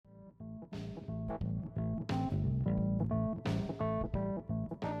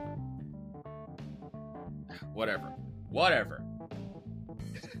Whatever.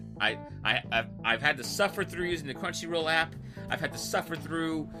 I've had to suffer through using the Crunchyroll app. I've had to suffer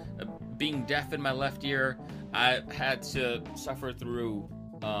through being deaf in my left ear. I've had to suffer through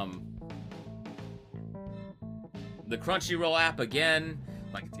the Crunchyroll app again.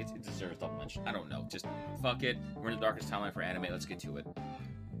 Like, it deserves double mention. I don't know. Just fuck it. We're in the darkest timeline for anime. Let's get to it.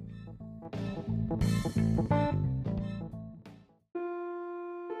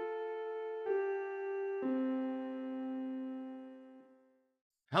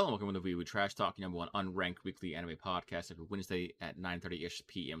 Hello and welcome to the We Trash Talk, number one unranked weekly anime podcast every Wednesday at 9:30ish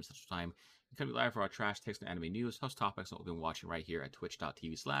p.m. Central Time. You can be live for our trash takes and anime news, host topics, and what we've been watching right here at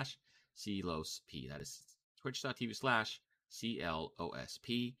twitch.tv/CLOSP. That is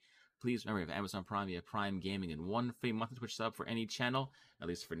twitch.tv/CLOSP. Please remember, you have Amazon Prime, you have Prime Gaming, and one free monthly Twitch sub for any channel. At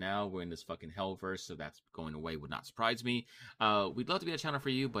least for now, we're in this fucking hellverse, so that's going away would not surprise me. We'd love to be a channel for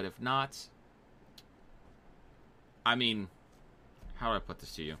you, but if not, I mean, how do I put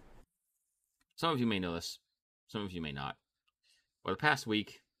this to you? Some of you may know this, some of you may not. Well, the past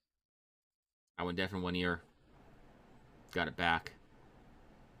week, I went deaf in one ear, got it back.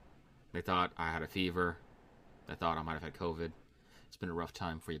 They thought I had a fever. They thought I might have had COVID. It's been a rough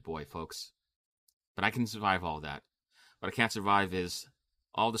time for your boy, folks. But I can survive all that. What I can't survive is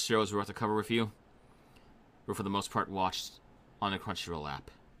all the shows we're about to cover with you were for the most part watched on the Crunchyroll app.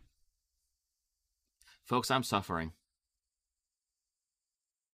 Folks, I'm suffering.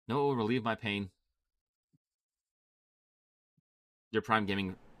 No, it will relieve my pain. Your Prime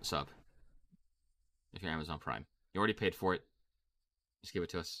Gaming sub. If you're Amazon Prime. You already paid for it. Just give it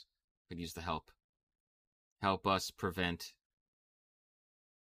to us. We could use the help. Help us prevent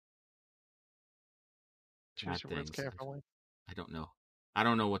Choose your words carefully. I don't know. I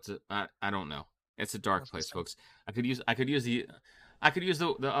don't know what to. I don't know. It's a dark place, folks. I could use the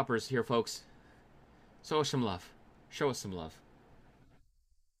uppers here, folks. Show us some love. Show us some love.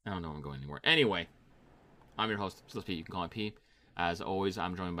 I don't know where I'm going anymore. Anyway, I'm your host, P. You can call me P. As always,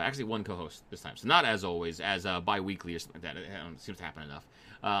 I'm joined by actually one co-host this time. So not as always, as bi-weekly or something like that. It seems to happen enough.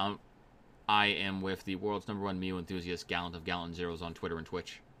 I am with the world's number one Mew enthusiast, Gallant of Gallant Zeros on Twitter and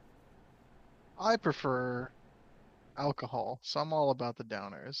Twitch. I prefer alcohol, so I'm all about the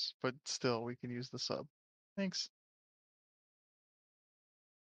downers, but still, we can use the sub. Thanks.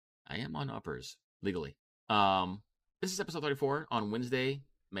 I am on uppers, legally. This is episode 34 on Wednesday,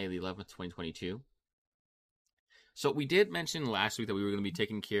 May the 11th, 2022. So we did mention last week that we were going to be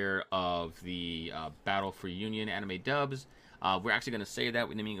taking care of the Battle for Union anime dubs. We're actually going to say that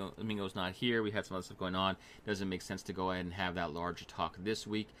when Domingo's not here. We had some other stuff going on. Doesn't make sense to go ahead and have that larger talk this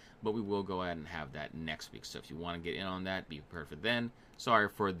week, but we will go ahead and have that next week. So if you want to get in on that, be prepared for then. Sorry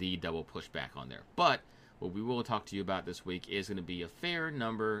for the double pushback on there. But what we will talk to you about this week is going to be a fair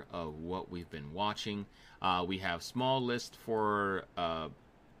number of what we've been watching. We have small list for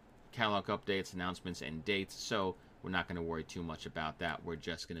catalog updates, announcements, and dates, so we're not going to worry too much about that. We're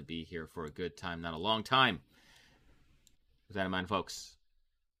just going to be here for a good time, not a long time. With that in mind, folks,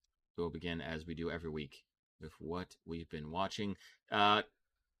 we'll begin as we do every week with what we've been watching. John,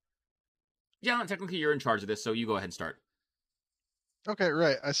 technically you're in charge of this, so you go ahead and start. Okay,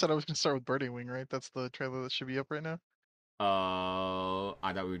 right. I said I was going to start with Birdie Wing, right? That's the trailer that should be up right now?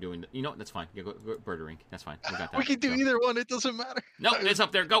 I thought we were doing... You know what? That's fine. Yeah, go Birdie Wing. That's fine. We got that. We can do either one. It doesn't matter. No, it's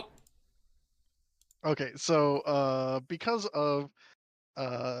up there. Go! Okay, so because of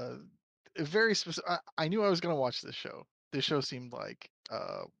very specific... I knew I was going to watch this show. This show seemed like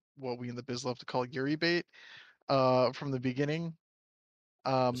what we in the biz love to call Yuri bait from the beginning.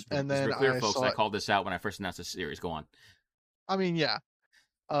 And then clear, folks. I called this out when I first announced the series. Go on. I mean, yeah.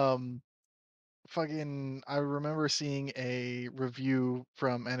 Fucking, I remember seeing a review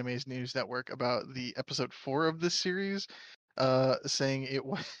from Anime's News Network about the episode 4 of this series, saying it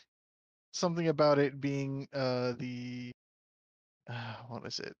was something about it being what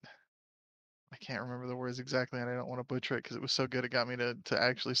is it? I can't remember the words exactly, and I don't want to butcher it because it was so good. It got me to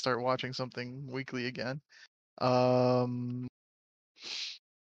actually start watching something weekly again. Not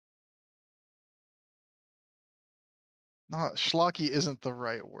schlocky isn't the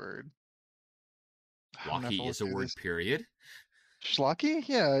right word. Schlocky is a word, period. Schlocky?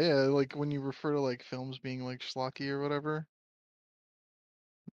 Yeah, like when you refer to like films being like schlocky or whatever.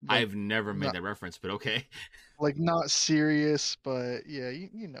 Like, I've never made that reference, but okay. Like not serious, but yeah,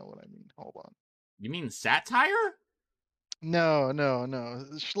 you know what I mean. Hold on. You mean satire? No.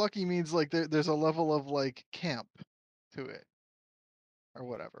 Schlucky means like there's a level of like camp to it. Or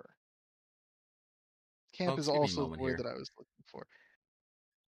whatever. Camp is also the word that I was looking for.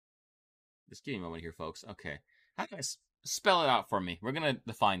 Just give me a moment here, folks. Okay. How do I spell it out for me? We're going to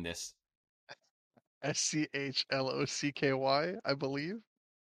define this. SCHLOCKY, I believe.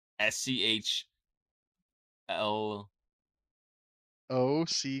 SCHL.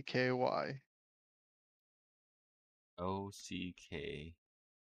 OCKY. OCK.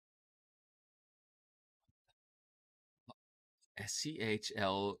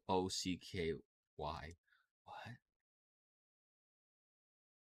 SCHLOCKY. What?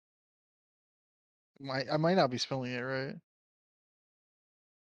 I might not be spelling it right.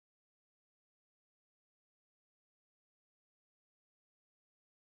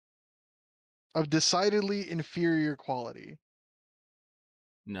 Of decidedly inferior quality.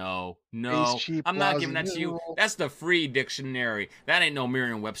 No, Ace no. cheap, I'm not lousy, giving that to you. miserable. That's the free dictionary. That ain't no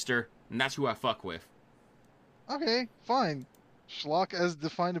Merriam-Webster, and that's who I fuck with. Okay, fine. Schlock as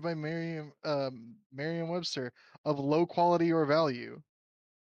defined by Merriam-Webster, of low quality or value.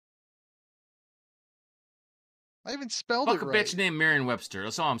 I even spelled Fuck it a bitch right. named Merriam-Webster.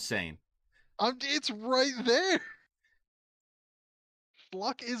 That's all I'm saying. It's right there.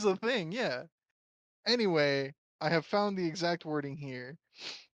 Schlock is a thing, yeah. Anyway, I have found the exact wording here.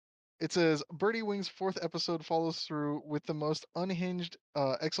 It says Birdie Wing's fourth episode follows through with the most unhinged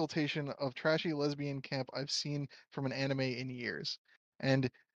exaltation of trashy lesbian camp I've seen from an anime in years. And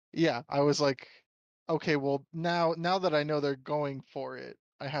yeah, I was like, okay, well now that I know they're going for it,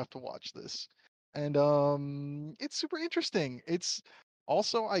 I have to watch this. And it's super interesting. It's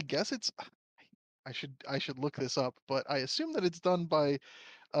also, I guess it's I should look this up, but I assume that it's done by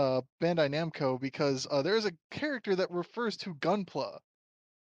Bandai Namco because there's a character that refers to Gunpla,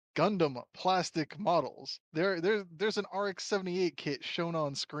 Gundam plastic models. There's an RX-78 kit shown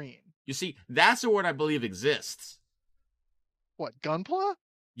on screen. You see, that's a word I believe exists. What, Gunpla?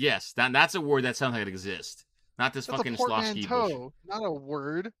 Yes, that's a word that sounds like it exists. Not this That's a fucking Slosky bullshit. portmanteau, not a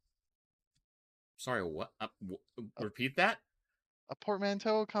word. Sorry, what? A, Repeat that? a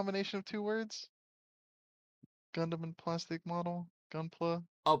portmanteau, combination of two words. Gundam and plastic model, Gunpla.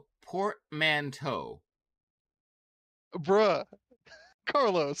 A portmanteau. Bruh,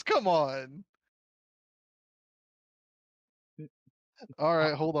 Carlos, come on. All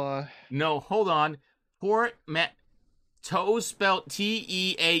right, hold on. No, hold on. Portmanteau spelled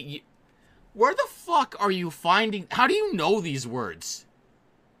T-E-A. Where the fuck are you finding? How do you know these words?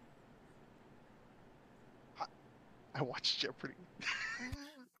 I watched Jeopardy.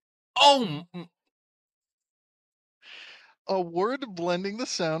 Oh, A word blending the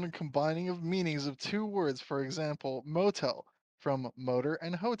sound and combining of meanings of two words. For example, motel from motor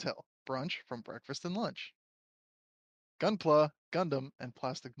and hotel, brunch from breakfast and lunch. Gunpla, Gundam, and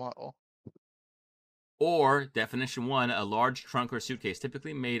plastic model. or definition one, a large trunk or suitcase,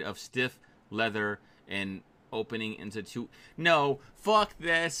 typically made of stiff leather and opening into two. No, fuck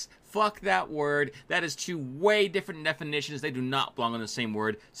this. Fuck that word. That is two way different definitions. They do not belong on the same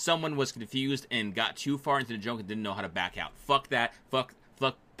word. Someone was confused and got too far into the joke and didn't know how to back out. Fuck that. Fuck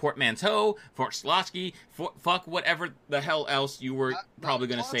portmanteau, Fort Slosky, fuck whatever the hell else you were probably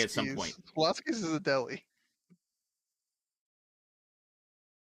going to say at some point. Pulaski's is a deli.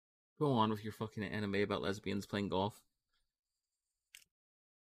 Go on with your fucking anime about lesbians playing golf.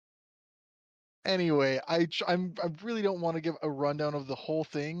 Anyway, I really don't want to give a rundown of the whole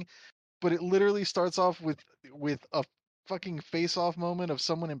thing, but it literally starts off with a fucking face-off moment of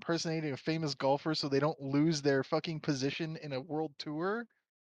someone impersonating a famous golfer so they don't lose their fucking position in a world tour.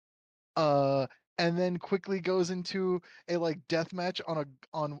 uh and then quickly goes into a like death match on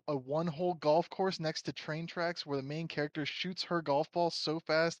a one hole golf course next to train tracks where the main character shoots her golf ball so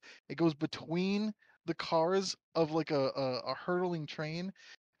fast it goes between the cars of like a hurtling train,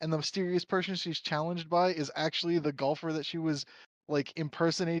 and the mysterious person she's challenged by is actually the golfer that she was like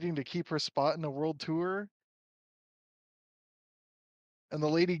impersonating to keep her spot in the world tour. And the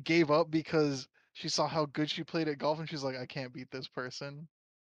lady gave up because she saw how good she played at golf and she's like, I can't beat this person.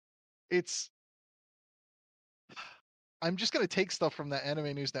 It's I'm just gonna take stuff from that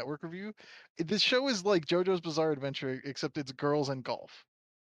Anime News Network review. This show is like JoJo's Bizarre Adventure, except it's girls and golf.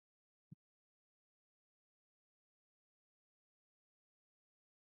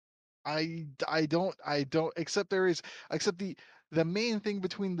 I don't except the main thing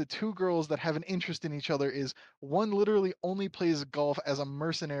between the two girls that have an interest in each other is one literally only plays golf as a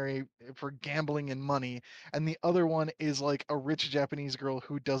mercenary for gambling and money, and the other one is like a rich Japanese girl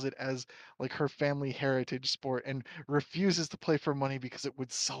who does it as like her family heritage sport and refuses to play for money because it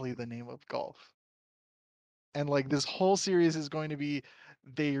would sully the name of golf. And like this whole series is going to be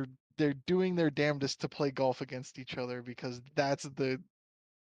they're they're doing their damnedest to play golf against each other because that's the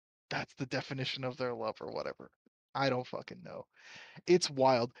definition of their love or whatever. I don't fucking know. It's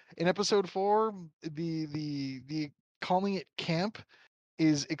wild. In episode 4, the calling it camp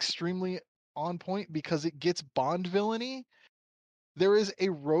is extremely on point because it gets Bond villainy. There is a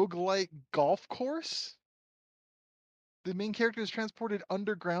roguelike golf course. The main character is transported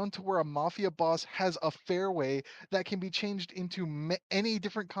underground to where a mafia boss has a fairway that can be changed into any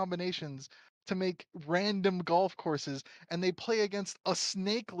different combinations to make random golf courses, and they play against a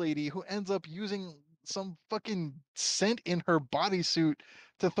snake lady who ends up using some fucking scent in her bodysuit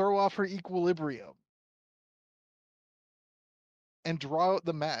to throw off her equilibrium and draw out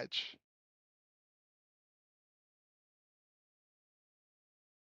the match.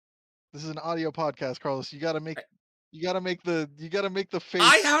 This is an audio podcast, Carlos. You gotta make the I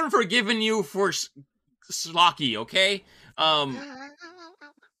face. haven't forgiven you for Slocky, okay? I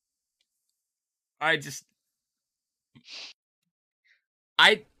just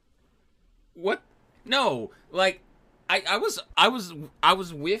I what? No, like I was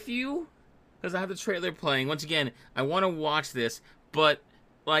with you because I have the trailer playing. Once again, I want to watch this, but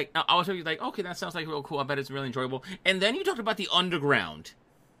like I was really like, okay, that sounds like real cool. I bet it's really enjoyable. And then you talked about the underground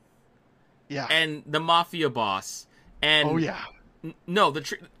Yeah. and the mafia boss, Oh and yeah. no,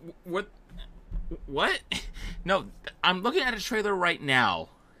 what? No, I'm looking at a trailer right now,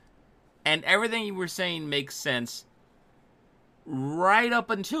 and everything you were saying makes sense. Right up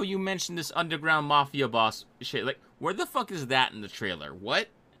until you mentioned this underground mafia boss shit. Like, where the fuck is that in the trailer? What?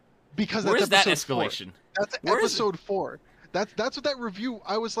 Because Where that's is that episode 4. escalation? That's Where is it? episode 4. That's what that review.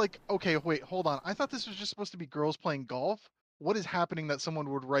 I was like, okay, wait, hold on. I thought this was just supposed to be girls playing golf. What is happening that someone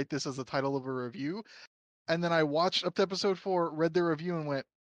would write this as the title of a review? And then I watched up to episode 4, read the review, and went,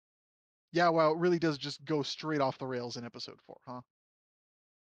 yeah, wow, it really does just go straight off the rails in episode 4, huh?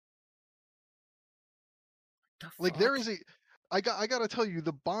 The Like there fuck? is a, I gotta tell you,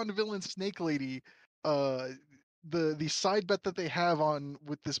 the Bond villain Snake Lady, uh, the side bet that they have on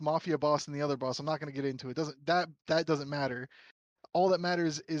with this mafia boss and the other boss. I'm not gonna get into it. That doesn't matter. All that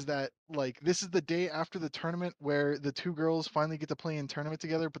matters is that like this is the day after the tournament where the two girls finally get to play in tournament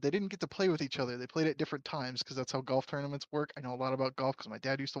together, but they didn't get to play with each other. They played at different times because that's how golf tournaments work. I know a lot about golf because my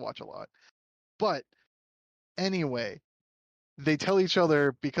dad used to watch a lot. But anyway, they tell each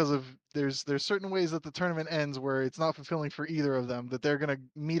other because of there's certain ways that the tournament ends where it's not fulfilling for either of them that they're gonna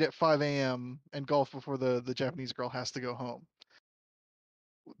meet at 5 a.m. and golf before the Japanese girl has to go home.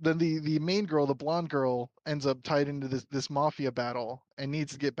 Then the main girl, the blonde girl, ends up tied into this mafia battle and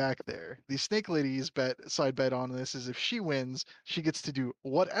needs to get back there. The snake lady's side bet on this is if she wins, she gets to do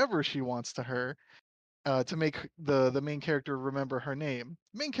whatever she wants to her, to make the main character remember her name.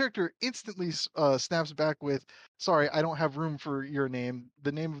 Main character instantly snaps back with, "Sorry, I don't have room for your name.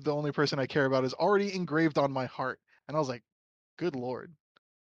 The name of the only person I care about is already engraved on my heart." And I was like, "Good lord,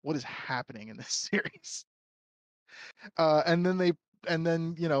 what is happening in this series?" And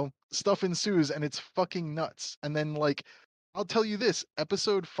then stuff ensues and it's fucking nuts. And then like, I'll tell you this: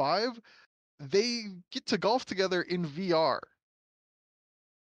 episode 5, they get to golf together in VR.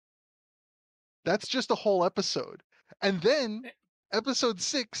 That's just a whole episode. And then episode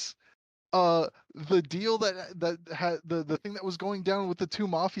 6, the deal that had the thing that was going down with the two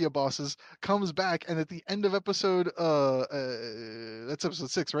mafia bosses comes back, and at the end of episode that's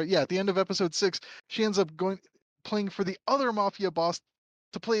episode 6, right? Yeah, at the end of episode 6, she ends up going playing for the other mafia boss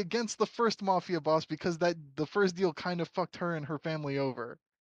to play against the first mafia boss because that the first deal kind of fucked her and her family over.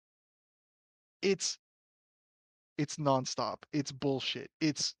 It's it's nonstop. It's bullshit.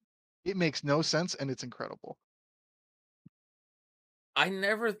 It makes no sense and it's incredible. I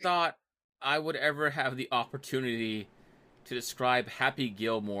never thought I would ever have the opportunity to describe Happy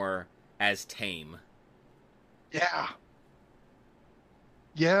Gilmore as tame. Yeah.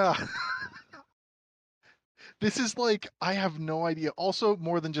 Yeah. This is like I have no idea. Also,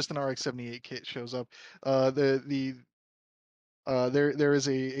 more than just an RX-78 kit shows up. There is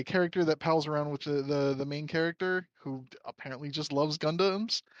a character that pals around with the main character who apparently just loves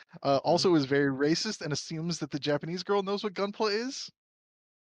Gundams. Hmm? Also is very racist and assumes that the Japanese girl knows what Gunpla is.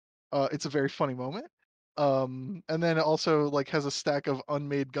 It's a very funny moment. And then also like has a stack of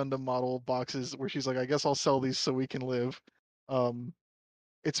unmade Gundam model boxes where she's like, I guess I'll sell these so we can live. Um,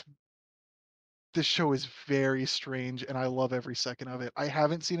 it's This show is very strange and I love every second of it. I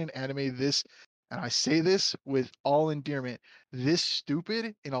haven't seen an anime this, and I say this with all endearment, this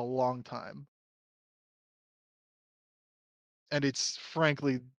stupid in a long time. And it's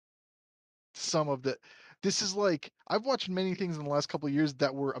frankly some of the this is like I've watched many things in the last couple of years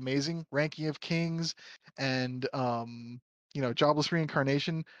that were amazing, Ranking of Kings and Jobless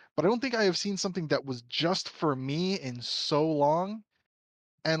Reincarnation, but I don't think I have seen something that was just for me in so long.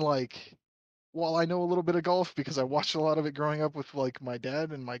 And like while I know a little bit of golf because I watched a lot of it growing up with like my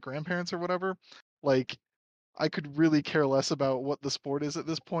dad and my grandparents or whatever, like I could really care less about what the sport is at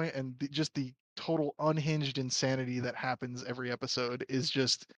this point, and just the total unhinged insanity that happens every episode is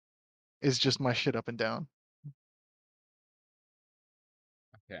just my shit up and down.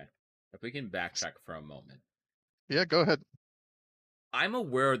 Okay. If we can backtrack for a moment. Yeah, go ahead. I'm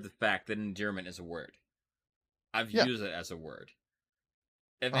aware of the fact that endearment is a word. I've Yeah. used it as a word.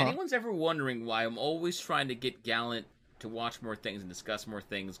 If Uh-huh. anyone's ever wondering why I'm always trying to get Gallant to watch more things and discuss more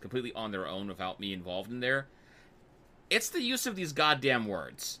things completely on their own without me involved in there, it's the use of these goddamn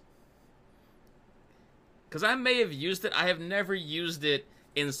words. Because I may have used it, I have never used it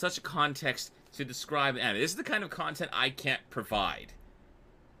in such a context to describe anime. This is the kind of content I can't provide.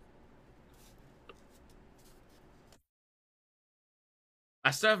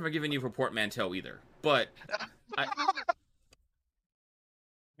 I still haven't forgiven you for portmanteau either, but I,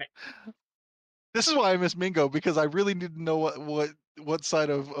 This is why I miss Mingo because I really need to know what side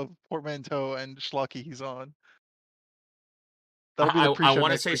of portmanteau and schlocky he's on. That'll be the I pre-show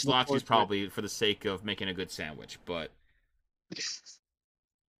want to next say week. Look Slotsky's forward to it. probably for the sake of making a good sandwich, but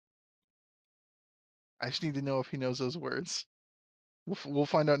I just need to know if he knows those words. We'll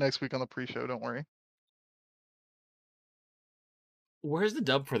find out next week on the pre-show. Don't worry. where's the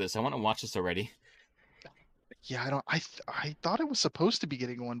dub for this? I want to watch this already. Yeah, I don't. I thought it was supposed to be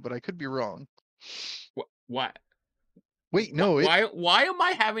getting one, but I could be wrong. Why? Wait, no, it. Why am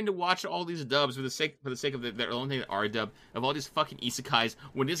I having to watch all these dubs for the sake of the only thing that are dub of all these fucking isekais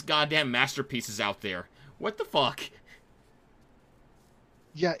when this goddamn masterpiece is out there? What the fuck?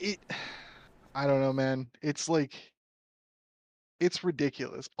 Yeah, it. I don't know, man. It's like it's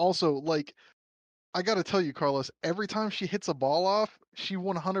ridiculous. Also, like I gotta tell you, Carlos, every time she hits a ball off, she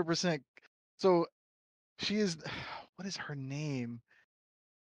 100%. So she is. What is her name?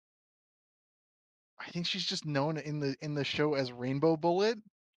 I think she's just known in the show as Rainbow Bullet,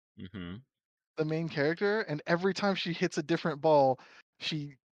 Mm-hmm. the main character, and every time she hits a different ball,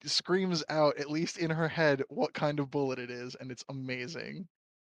 she screams out, at least in her head, what kind of bullet it is, and it's amazing.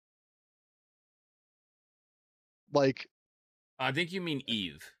 Like I think you mean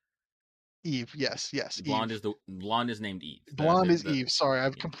Eve. Eve, yes, yes, Blonde Eve. is the blonde is named Eve. Blonde is Eve. Sorry,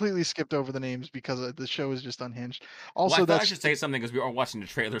 I've Yeah. completely skipped over the names because the show is just unhinged. Well, I Also, thought I that's should say something because we are watching the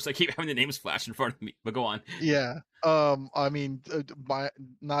trailers. I keep having the names flash in front of me. But go on. yeah. I mean, by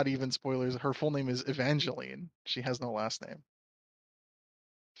not even spoilers. Her full name is Evangeline. She has no last name.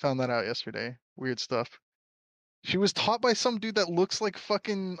 Found that out yesterday. Weird stuff. She was taught by some dude that looks like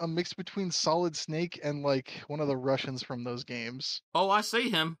fucking a mix between Solid Snake and like one of the Russians from those games. Oh, I see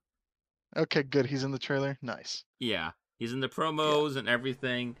him. Okay, good. He's in the trailer. Nice. Yeah, he's in the Yeah. promos and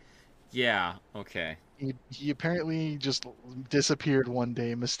everything. Yeah. Okay. He apparently just disappeared one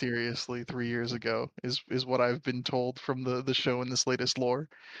day mysteriously 3 years ago. Is what I've been told from the show in this latest lore.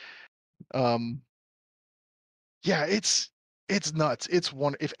 Um. Yeah, it's nuts. It's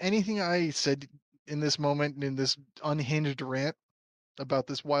one. If anything I said in this moment in this unhinged rant about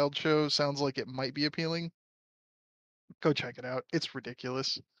this wild show sounds like it might be appealing, go check it out. It's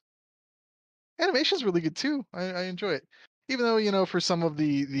ridiculous. Animation's really good too. I enjoy it. Even though, for some of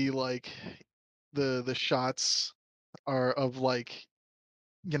the like the shots are of like,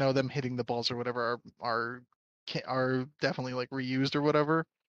 them hitting the balls or whatever are definitely like reused or whatever.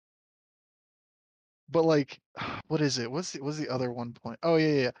 But like what is it? What's the other one point? Oh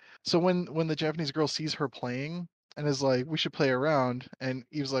yeah, yeah. So when the Japanese girl sees her playing and is like, we should play around, and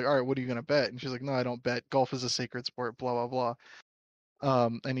Eve's like, all right, what are you gonna bet? And she's like, no, I don't bet. Golf is a sacred sport, blah blah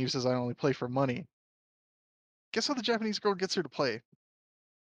blah. And Eve says, I only play for money. Guess how the Japanese girl gets her to play?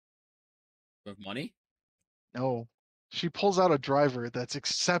 With money? No. She pulls out a driver that's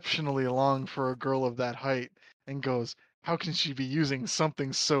exceptionally long for a girl of that height and goes, how can she be using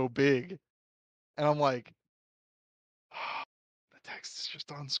something so big? And I'm like, the text is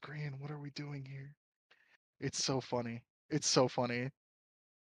just on screen. What are we doing here? It's so funny. It's so funny.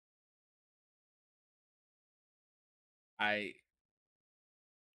 I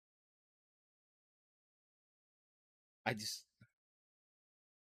I just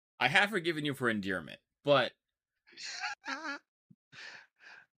I have forgiven you for endearment, but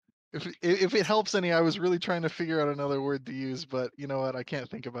If it helps any, I was really trying to figure out another word to use, but you know what? I can't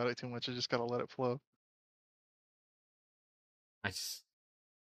think about it too much. I just gotta let it flow. I just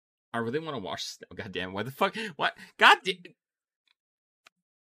I really want to watch this now. God damn, why the fuck? What? God damn.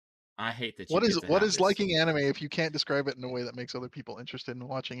 I hate that you What is get to what have is this. liking anime if you can't describe it in a way that makes other people interested in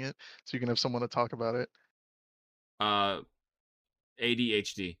watching it, so you can have someone to talk about it? Uh,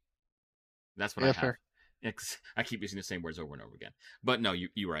 ADHD. That's what I Yeah, have. fair. Yeah, 'cause I keep using the same words over and over again. But no, you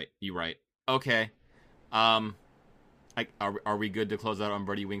right. You right. Okay. Are we good to close out on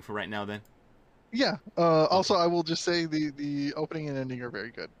Birdie Wing for right now then? Yeah. Also, Okay. I will just say the opening and ending are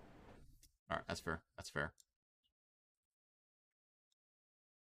very good. All right. That's fair. That's fair.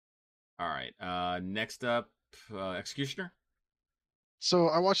 All right. Next up, Executioner. So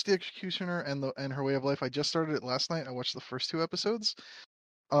I watched The Executioner and Her Way of Life. I just started it last night. I watched the first two episodes.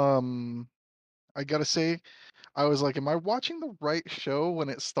 Um, I gotta say, I was like, am I watching the right show when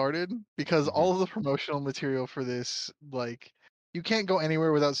it started? Because Mm-hmm. all of the promotional material for this, like, you can't go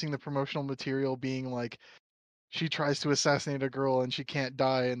anywhere without seeing the promotional material being like, she tries to assassinate a girl and she can't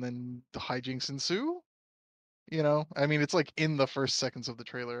die, and then the hijinks ensue. You know, I mean, it's like in the first seconds of the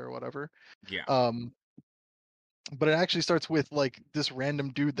trailer or whatever. Yeah. Um, but it actually starts with like this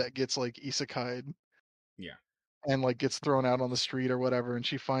random dude that gets like isekai'd Yeah. and like gets thrown out on the street or whatever, and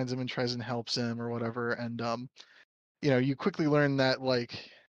she finds him and tries and helps him or whatever. And you know, you quickly learn that like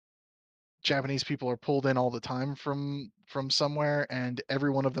Japanese people are pulled in all the time from somewhere, and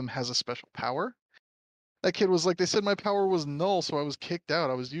every one of them has a special power. That kid was like, they said my power was null, so I was kicked out.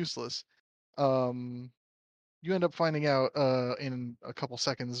 I was useless. Um, you end up finding out in a couple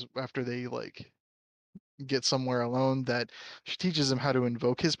seconds after they like get somewhere alone that she teaches him how to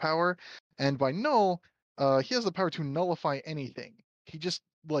invoke his power, and by null, he has the power to nullify anything. He just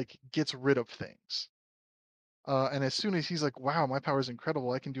like gets rid of things. And as soon as he's like, "Wow, my power is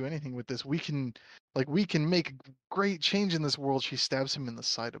incredible! I can do anything with this. We can make great change in this world." She stabs him in the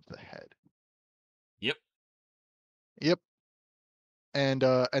side of the head. Yep. Yep. And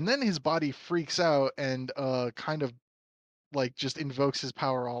then his body freaks out and kind of like just invokes his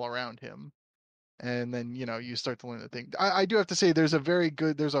power all around him. And then you know you start to learn the thing. I do have to say there's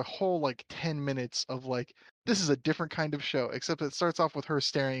a whole like 10 minutes of like this is a different kind of show, except it starts off with her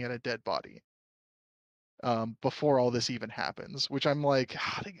staring at a dead body before all this even happens, which I'm like,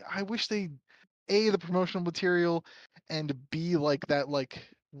 I wish they a the promotional material and b like that like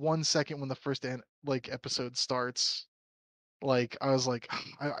 1 second when the first like episode starts. Like I was like,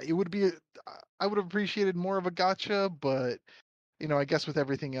 it would be I would have appreciated more of a gotcha, but you know, I guess with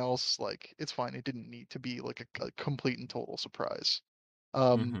everything else, like it's fine. It didn't need to be like a complete and total surprise.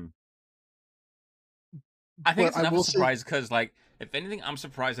 Um, Mm-hmm. I think but it's I enough a will say, surprise because, like, if anything, I'm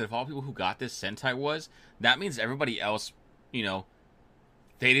surprised that of all people who got this, Sentai was. That means everybody else, you know,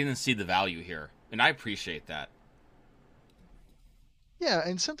 they didn't see the value here, and I appreciate that. yeah,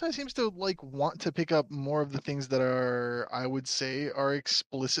 and sometimes seems to like want to pick up more of the things that are, I would say, are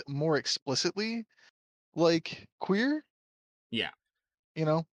more explicitly like queer. Yeah, You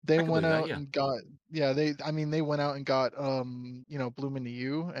know, they I can went believe that. out Yeah. and got, yeah, I mean, they went out and got, you know, Bloom into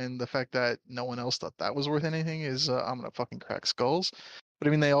You, and the fact that no one else thought that was worth anything is, I'm gonna fucking crack skulls. But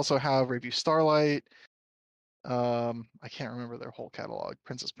I mean, they also have Review Starlight. I can't remember their whole catalog.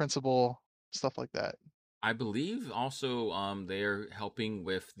 Princess Principal, stuff like that. I believe also they're helping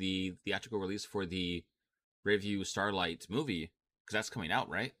with the theatrical release for the Review Starlight movie because that's coming out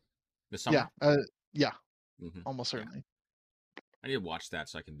right this Yeah, summer. yeah, Mm-hmm. almost Yeah, certainly. I need to watch that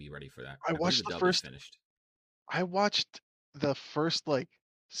so I can be ready for that. I I believe watched the the dub is first. finished. I watched the first like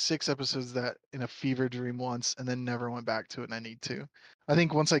 6 episodes that in a fever dream once, and then never went back to it. And I need to. I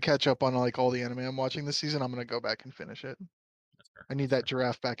think once I catch up on like all the anime I'm watching this season, I'm gonna go back and finish it. That's fair. I need That's that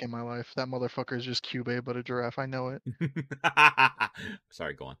giraffe back in my life. That motherfucker is just Cube, but a giraffe. I know it. fair.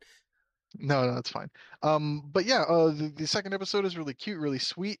 Sorry, go on. No, no, that's fine. But yeah, the second episode is really cute, really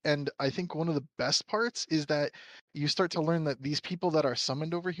sweet, and I think one of the best parts is that you start to learn that these people that are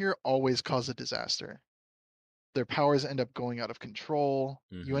summoned over here always cause a disaster. Their powers end up going out of control.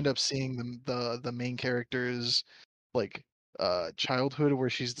 You Mm-hmm. end up seeing the main character's like childhood where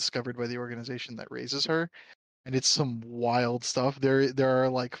she's discovered by the organization that raises her, and it's some wild stuff. There are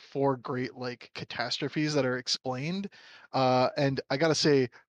like four great like catastrophes that are explained, and I gotta say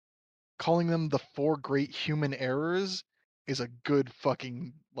calling them the four great human errors is a good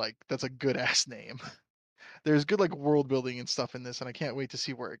fucking like that's a good ass name. There's good like world building and stuff in this, and I can't wait to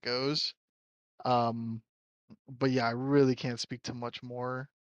see where it goes. Um, but yeah, I really can't speak to much more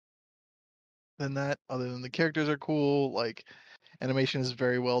than that, other than the characters are cool. Like animation is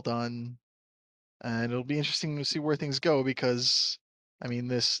very well done, and it'll be interesting to see where things go because, I mean,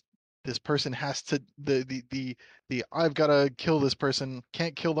 this person has to the I've got to kill this person,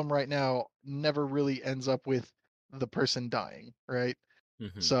 can't kill them right now. Never really ends up with the person dying, right?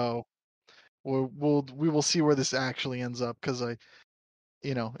 Mm-hmm. So we will see where this actually ends up because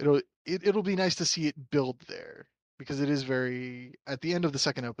you know it'll be nice to see it build there because it is very at the end of the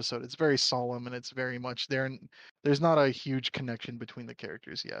second episode it's very solemn and it's very much there and there's not a huge connection between the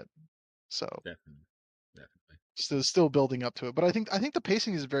characters yet, so Definitely. Definitely. still building up to it. But I think the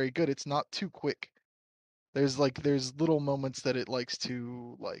pacing is very good. It's not too quick. There's little moments that it likes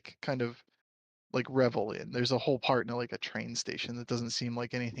to like kind of like revel in. There's a whole part in like a train station that doesn't seem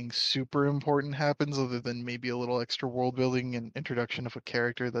like anything super important happens other than maybe a little extra world building and introduction of a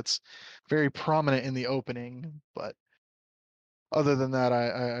character that's very prominent in the opening. But other than that,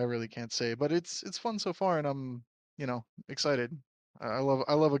 I really can't say. But it's fun so far, and I'm excited. I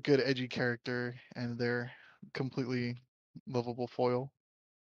love a good edgy character and their completely lovable foil.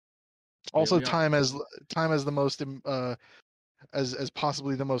 There Also, we are. time as the most as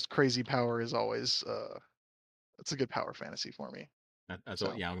possibly the most crazy power is always it's a good power fantasy for me. That's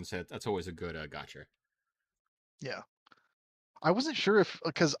all. So Yeah, I'm gonna say that's always a good gotcha. yeah, I wasn't sure if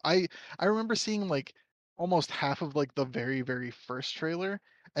because I remember seeing like almost half of like the very first trailer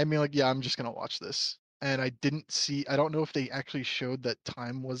and being like, yeah, I'm just gonna watch this. And I didn't see. I don't know if they actually showed that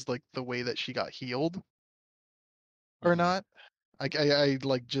time was like the way that she got healed or Mm-hmm. not. I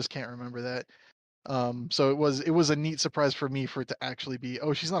like just can't remember that. So it was a neat surprise for me for it to actually be,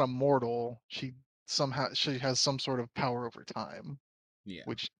 oh, she's not immortal. She has some sort of power over time, Yeah,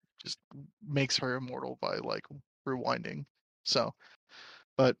 which just makes her immortal by like rewinding. So,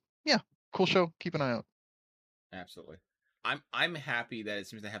 but yeah, cool show. Keep an eye out. absolutely. I'm happy that it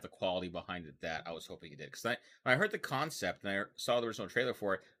seems to have the quality behind it that I was hoping it did. Because when I heard the concept and I saw the original trailer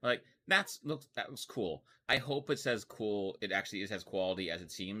for it, I'm like that looks cool. I hope it's as cool. It actually is as quality as it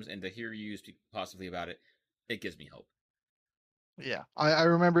seems. And to hear you speak positively about it, it gives me hope. Yeah, I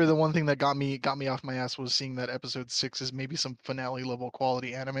remember the one thing that got me off my ass was seeing that episode 6 is maybe some finale level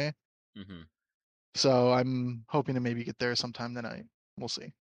quality anime. Mm-hmm. So I'm hoping to maybe get there sometime tonight. We'll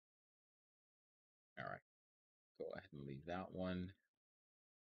see. All right, go ahead and leave that one.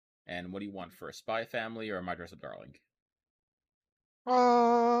 And what do you want for a Spy Family or My Dress Up Darling?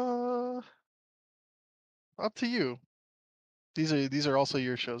 Uh, Up to you. These are also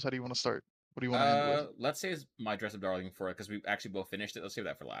your shows. How do you want to start? What do you want to end with? Let's say it's My Dress Up Darling for it because we actually both finished it. Let's save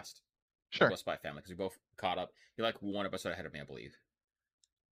that for last. We'll Sure. go Spy Family because we both caught up. You're like one episode ahead of me, I believe.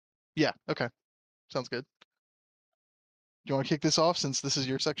 Yeah. Okay. Sounds good. Do you want to kick this off since this is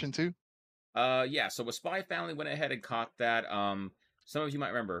your section too? Yeah. So with Spy Family, went ahead and caught that. Some of you might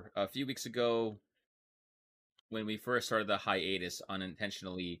remember a few weeks ago when we first started the hiatus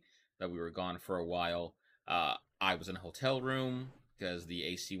unintentionally that we were gone for a while. I was in a hotel room because the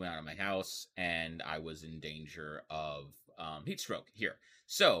AC went out of my house and I was in danger of heat stroke here.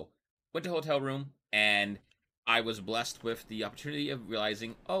 So went to hotel room and I was blessed with the opportunity of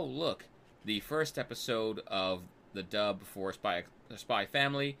realizing, oh look, the first episode of the dub for Spy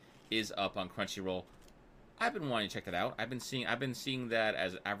Family is up on Crunchyroll. I've been wanting to check that out. I've been seeing that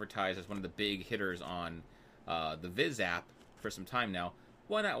as advertised as one of the big hitters on the Viz app for some time now.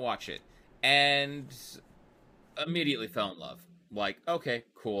 Why not watch it? And immediately fell in love. Like, okay,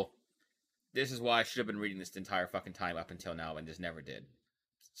 cool. This is why I should have been reading this entire fucking time up until now and just never did.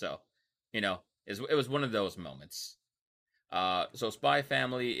 So, it was one of those moments. So Spy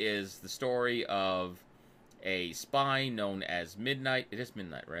Family is the story of a spy known as Midnight. It is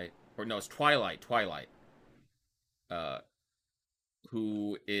Midnight, right? Or no, it's Twilight. Twilight. Uh,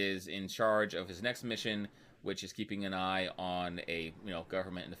 who is in charge of his next mission, which is keeping an eye on a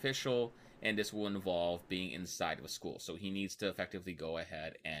government official, and this will involve being inside of a school. So he needs to effectively go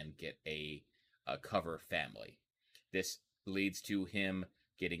ahead and get a cover family. This leads to him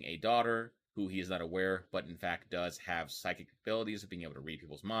getting a daughter who he is not aware, but in fact does have psychic abilities of being able to read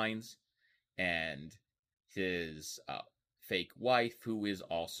people's minds, and his fake wife, who is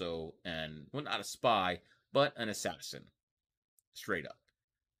also not a spy, but an assassin, straight up,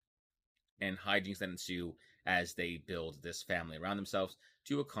 and hijinks that ensue as they build this family around themselves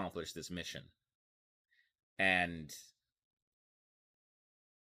to accomplish this mission. And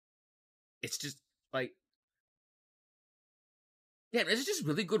it's just like, yeah, it's just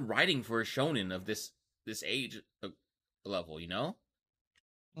really good writing for a shonen of this age level,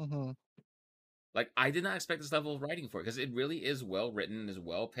 Mm-hmm. Like, I did not expect this level of writing for it because it really is well written, is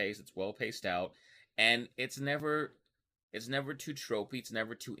well paced, it's well paced out, and it's never too tropey, it's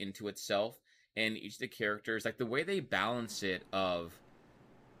never too into itself. And each of the characters, like the way they balance it, of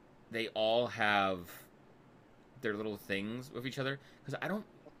they all have their little things with each other. Because I don't,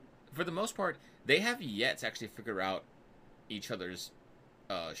 for the most part, they have yet to actually figure out each other's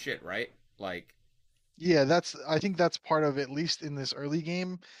shit, right? Like, Yeah, I think that's part of, at least in this early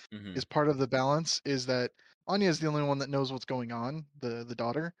game, mm-hmm. is part of the balance is that Anya is the only one that knows what's going on, the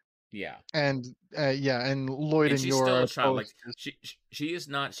daughter, Yeah, and yeah, and Lloyd and and she's Yor still a are child. both Like, just she is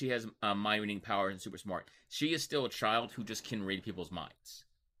not. She has mind reading powers and super smart. She is still a child who just can read people's minds.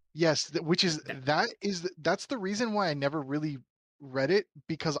 Yes, That that's the reason why I never really read it,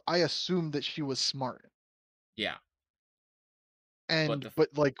 because I assumed that she was smart. yeah, but And the but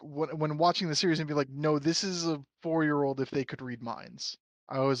like when watching the series and be like, no, this is a 4-year-old if they could read minds.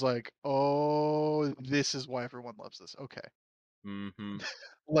 I was like, oh, this is why everyone loves this. Okay. mm-hmm,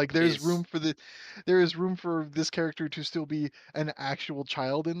 Like is there is room for this character to still be an actual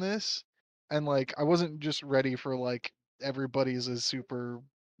child in this. And like I wasn't just ready for like everybody's a super,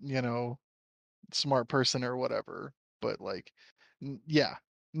 you know, smart person or whatever. But like yeah,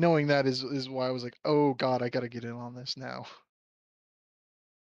 knowing that is why I was like, oh god, I gotta get in on this now.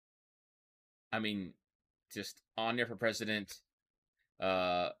 I mean, just Anya for president,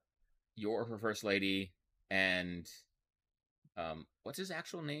 uh, Yor for first lady, and what's his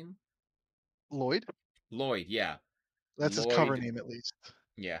actual name? Lloyd? Lloyd. Yeah, That's his cover Lloyd. name at least.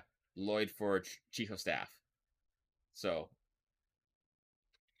 Yeah, Lloyd for chief of staff. So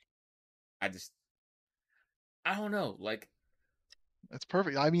I just I don't know. Like, That's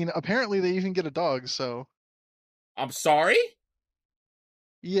perfect. I mean, apparently they even get a dog, so I'm sorry.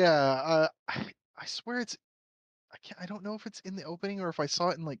 yeah. I swear I don't know if it's in the opening or if I saw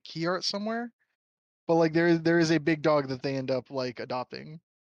it in like key art somewhere. But like there is a big dog that they end up like adopting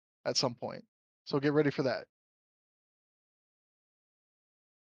at some point. So get ready for that.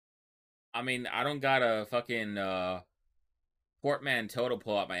 I mean, I don't got a fucking portmanteau to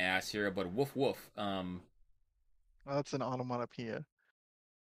pull out my ass here, but woof woof. That's an onomatopoeia.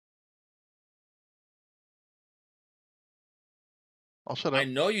 I'll shut I up.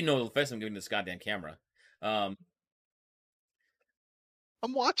 know you know the face I'm giving this goddamn camera. Um,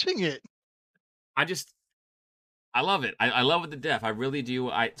 I'm watching it. I just I love it. I love it to death. I really do.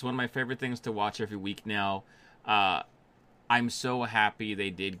 It's one of my favorite things to watch every week now. Uh, I'm so happy they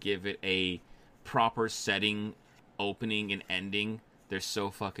did give it a proper setting, opening and ending. They're so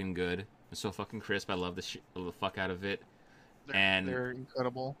fucking good. They're so fucking crisp. I love the fuck out of it. And They're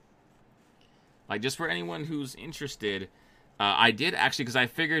incredible. like just for anyone who's interested, I did actually because I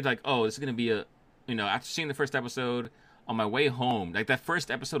figured like, oh, this is gonna be a, after seeing the first episode on my way home, like that first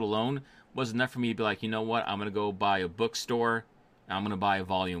episode alone was enough for me to be like, you know what, I'm gonna go buy a bookstore. And I'm gonna buy a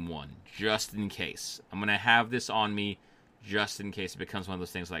volume one just in case. I'm gonna have this on me just in case it becomes one of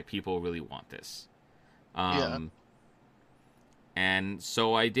those things like people really want this. Yeah. Um, and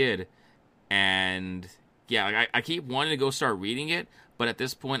so I did, and yeah, like I keep wanting to go start reading it, but at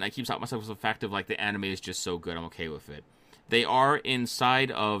this point, I keep talking myself with the fact of like the anime is just so good. I'm okay with it. They are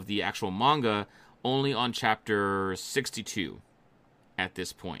inside of the actual manga, only on chapter 62 at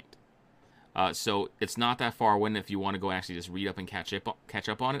this point. So it's not that far when if you want to go actually just read up and catch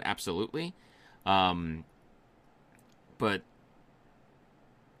up on it, absolutely. Um, but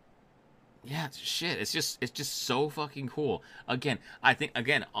yeah, shit, it's just so fucking cool. Again, I think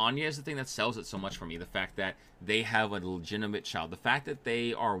Anya is the thing that sells it so much for me. The fact that they have a legitimate child, the fact that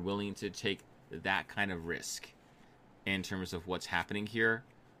they are willing to take that kind of risk in terms of what's happening here,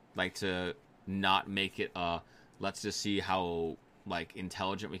 like to not make it let's just see how like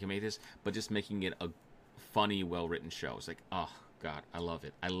intelligent we can make this, but just making it a funny, well written show. It's like, oh god, I love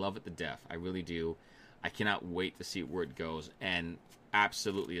it. I love it to death. I really do. I cannot wait to see where it goes. And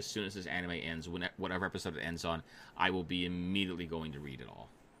absolutely, as soon as this anime ends, whatever episode it ends on, I will be immediately going to read it all.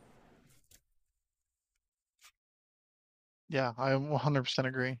 Yeah, I 100%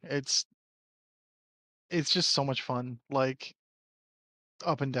 agree. It's just so much fun. Like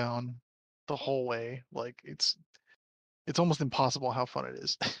up and down the whole way. Like it's almost impossible how fun it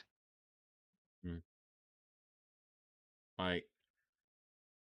is. Mm. Like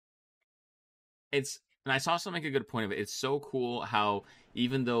it's and I saw someone make a good point of it. It's so cool how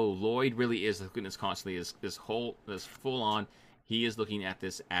even though Lloyd really is looking at this constantly, this full on, he is looking at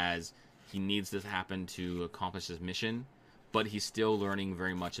this as he needs this to happen to accomplish his mission, but he's still learning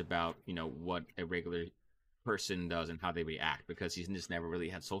very much about what a regular person does and how they react because he's just never really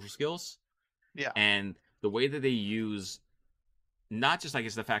had social skills. Yeah. And the way that they use not just like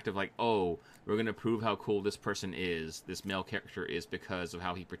it's the fact of like, oh, we're gonna prove how cool this person is, this male character is because of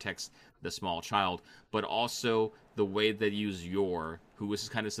how he protects the small child, but also the way they use Yor, who is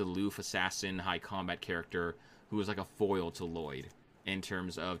kind of this aloof assassin, high combat character, who is like a foil to Lloyd in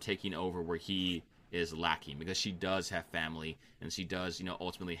terms of taking over where he is lacking because she does have family and she does,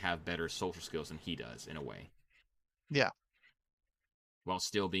 ultimately have better social skills than he does in a way, Yeah. while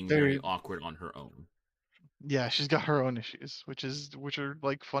still being very There awkward on her own. yeah, she's got her own issues, which are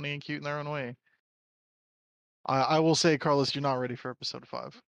like funny and cute in their own way. I will say, Carlos, you're not ready for episode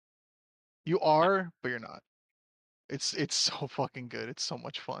 5. You are, but you're not. It's so fucking good. It's so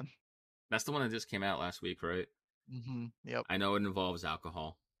much fun. That's the one that just came out last week, right? Yep. I know it involves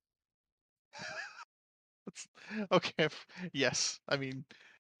alcohol. Okay, yes. I mean,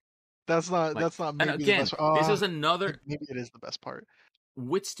 Like, that's not and maybe the again, best. this is another Maybe it is the best part.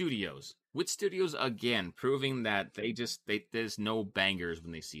 Wit Studios. Wit Studios again proving that there's no bangers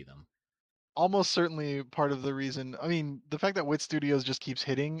when they see them. Almost certainly part of the reason. I mean, the fact that Wit Studios just keeps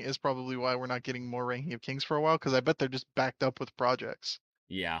hitting is probably why we're not getting more Ranking of Kings for a while. Because I bet they're just backed up with projects.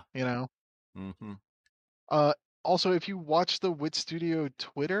 Yeah. You know. Mm-hmm. Uh, Also, if you watch the Wit Studio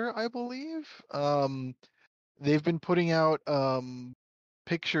Twitter, I believe, they've been putting out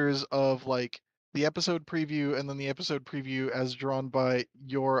pictures of like the episode preview and then the episode preview as drawn by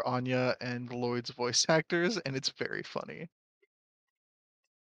your Anya and Lloyd's voice actors, and it's very funny.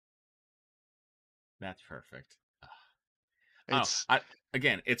 That's perfect. I don't know. It's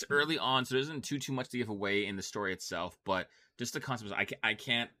Again, it's early on, so there isn't too much to give away in the story itself. But just the concept, I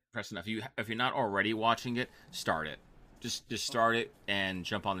can't press enough. If you're not already watching it, start it. Just start it and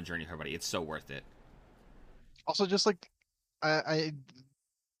jump on the journey, everybody. It's so worth it. also just like I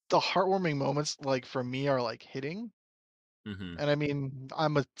the heartwarming moments like for me are like hitting. Mm-hmm. And I mean,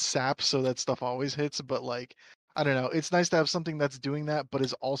 I'm a sap, so that stuff always hits, but like I don't know, it's nice to have something that's doing that, but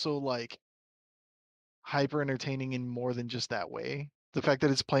is also like hyper entertaining in more than just that way. The fact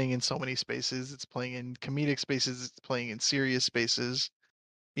that it's playing in so many spaces, it's playing in comedic spaces, it's playing in serious spaces,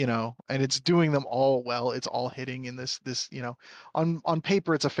 and it's doing them all well. It's all hitting in this. On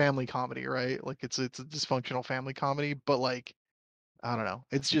paper it's a family comedy, right? Like it's a dysfunctional family comedy, but like I don't know.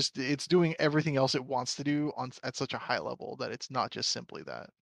 It's doing everything else it wants to do on at such a high level that it's not just simply that.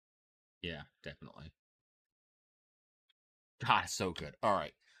 Yeah, definitely. God, it's so good. All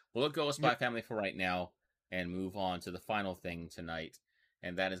right. We'll let go of Yep. Spy Family for right now and move on to the final thing tonight.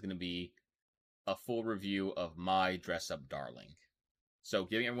 And that is going to be a full review of My Dress Up Darling. So,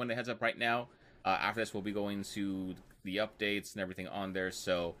 giving everyone a heads up right now, after this, we'll be going to the updates and everything on there.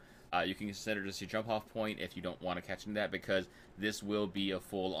 So, you can consider this your jump off point if you don't want to catch into that, because this will be a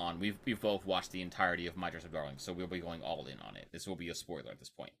full on. We've both watched the entirety of My Dress Up Darling, so we'll be going all in on it. This will be a spoiler at this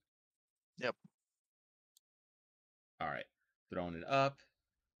point. Yep. All right. Throwing it up.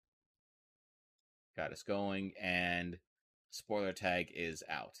 Got us going, and spoiler tag is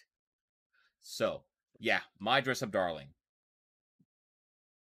out. So, yeah, My Dress Up Darling.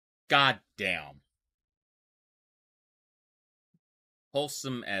 God damn.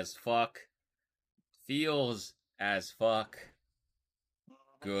 Wholesome as fuck. Feels as fuck.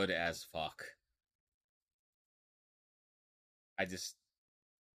 Good as fuck.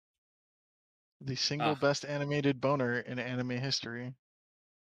 The single Uh, best animated boner in anime history.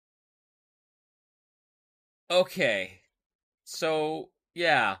 okay. So,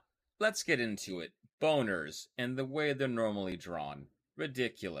 yeah, let's get into it. Boners and the way they're normally drawn.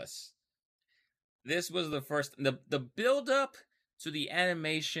 Ridiculous. This was the first the build up to the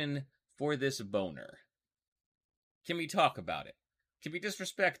animation for this boner. Can we talk about it? Can we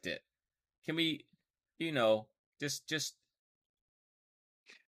disrespect it? Can we, you know, just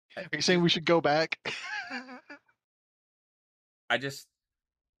Are you saying we should go back? I just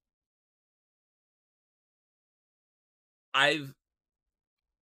I've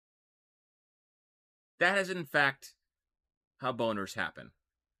that is in fact how boners happen.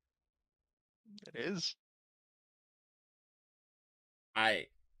 It is. I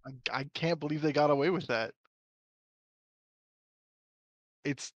I can't believe they got away with that.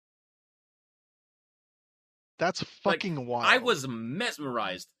 It's that's like fucking I wild. was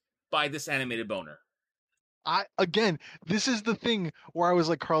mesmerized by this animated boner. This is the thing where I was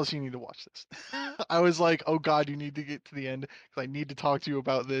like, Carlos, you need to watch this. I was like, oh god, you need to get to the end because I need to talk to you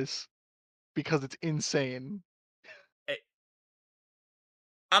about this because it's insane.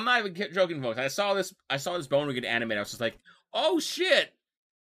 I'm not even joking, folks. I saw this boner get animated. I was just like, oh shit,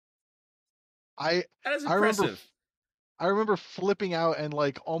 I that is I remember impressive. I remember flipping out and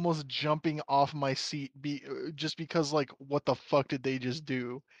like almost jumping off my seat just because like what the fuck did they just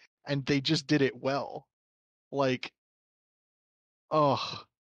do? And they just did it well. Like, ugh,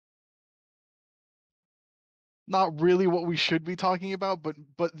 not really what we should be talking about, but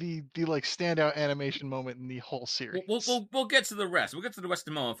the like standout animation moment in the whole series. We'll get to the rest. We'll get to the rest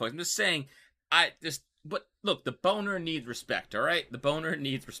in a moment, folks. I'm just saying, but look, the boner needs respect. All right, the boner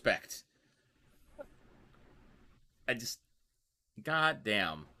needs respect. I just,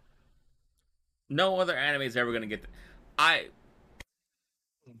 goddamn, no other anime is ever gonna get. I,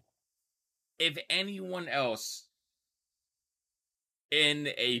 if anyone else in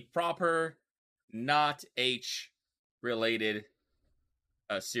a proper, not H related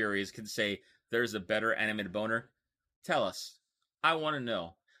series can say there's a better animated boner, tell us. I want to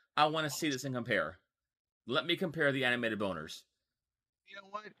know. I want to see this and compare. Let me compare the animated boners. You know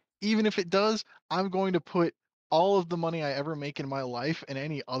what? even if it does, I'm going to put all of the money I ever make in my life and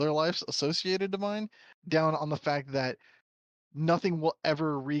any other lives associated to mine down on the fact that nothing will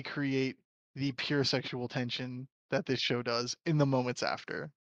ever recreate the pure sexual tension that this show does in the moments after.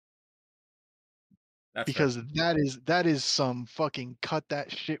 That's fair. Because that is some fucking cut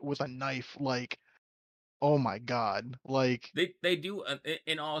that shit with a knife, like, oh my god. Like, They do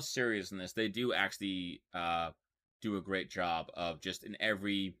in all seriousness, they do actually do a great job of just in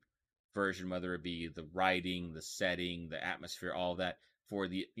every version, whether it be the writing, the setting, the atmosphere, all of that for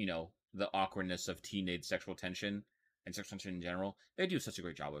the the awkwardness of teenage sexual tension and sexual tension in general. They do such a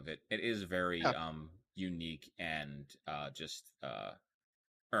great job of it. It is very yeah, unique and just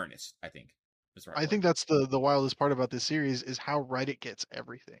earnest. I think is the right I word. think that's the wildest part about this series is how right it gets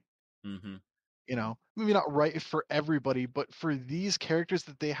everything. Mm-hmm. You know, maybe not right for everybody, but for these characters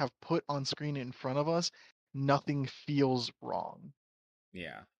that they have put on screen in front of us, nothing feels wrong.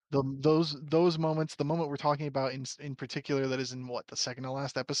 Yeah, Those moments, the moment we're talking about in particular, that is in what, the second to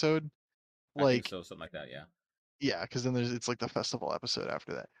last episode, I think like, so. Something like that. Yeah. yeah, because then it's like the festival episode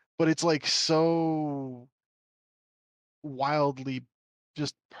after that, but it's like so wildly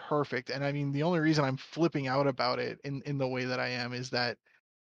just perfect. And I mean, the only reason I'm flipping out about it in the way that I am is that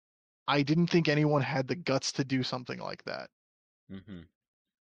I didn't think anyone had the guts to do something like that, Mm-hmm.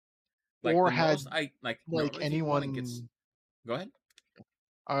 Like or the had most I like like normally if you want to get. anyone. Go ahead.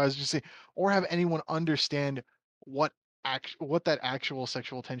 I was just saying, or have anyone understand what what that actual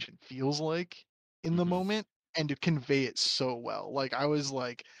sexual tension feels like in the Mm-hmm. moment and to convey it so well. I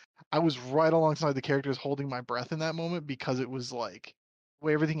was right alongside the characters holding my breath in that moment because it was like the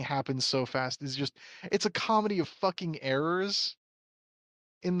way everything happens so fast is just it's a comedy of fucking errors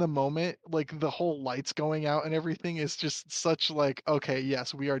in the moment. Like the whole lights going out and everything is just such like, okay,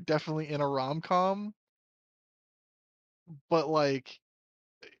 yes, we are definitely in a rom-com, but like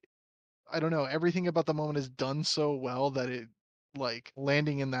I don't know, everything about the moment is done so well that it like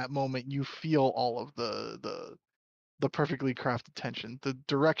landing in that moment, you feel all of the perfectly crafted tension. The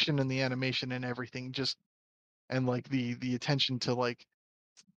direction and the animation and everything just and like the attention to like,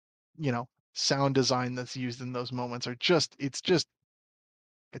 you know, sound design that's used in those moments are just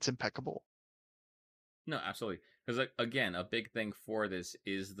it's impeccable. No, absolutely. Because like, again, a big thing for this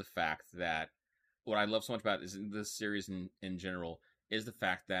is the fact that what I love so much about is in this series in general is the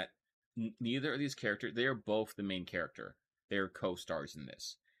fact that neither of these characters they are both the main character. They're co-stars in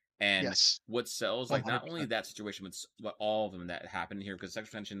this, and Yes, what sells like not only 100%. that situation, but all of them that happen here because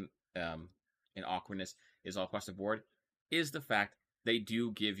sexual tension um, and awkwardness is all across the board is the fact they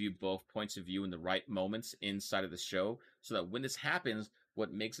do give you both points of view in the right moments inside of the show, so that when this happens,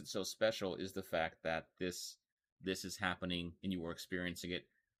 what makes it so special is the fact that this is happening and you are experiencing it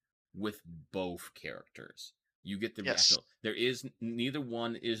with both characters. You get the reaction. Yes. There is neither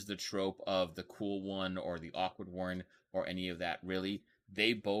one is the trope of the cool one or the awkward one or any of that really.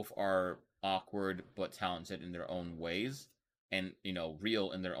 They both are awkward but talented in their own ways and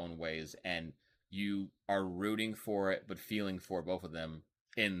real in their own ways, and you are rooting for it but feeling for both of them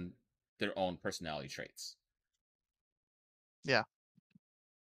in their own personality traits. Yeah.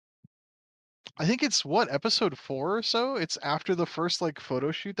 I think it's what, episode 4 or so? It's after the first like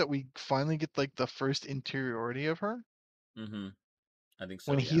photo shoot that we finally get like the first interiority of her. Mm-hmm. I think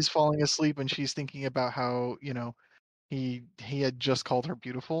When so, yeah. he's falling asleep and she's thinking about how, you know, he had just called her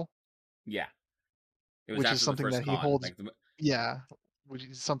beautiful, Yeah. It was which is after the something first that he con. holds, Like the yeah, which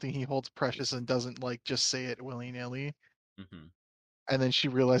is something he holds precious and doesn't like just say it willy-nilly. mm-hmm. And then she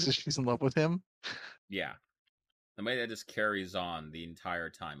realizes she's in love with him. Yeah. The way that just carries on the entire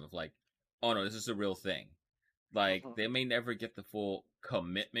time of like, oh no, this is a real thing. Like Mhm. they may never get the full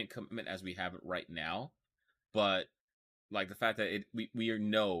commitment as we have it right now, but like the fact that we are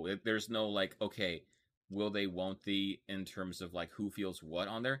no there's no like okay will they won't they in terms of like who feels what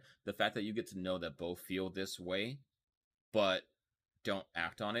on there. The fact that you get to know that both feel this way but don't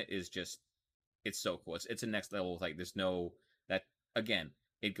act on it is just it's so cool. It's a next level. Like there's no that again.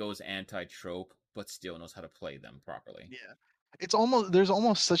 It goes anti trope, but still knows how to play them properly. Yeah. It's almost there's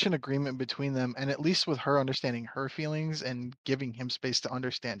almost such an agreement between them, and at least with her understanding her feelings and giving him space to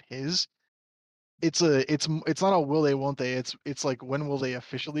understand his, it's not a will they won't they, it's like when will they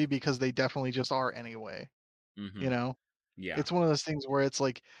officially, because they definitely just are anyway, Mm-hmm. you know? Yeah. It's one of those things where it's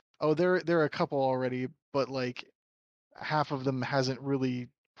like, oh, they're a couple already, but like half of them hasn't really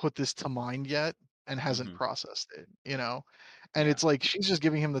put this to mind yet and hasn't Mm-hmm. processed it, you know? And Yeah. it's like she's just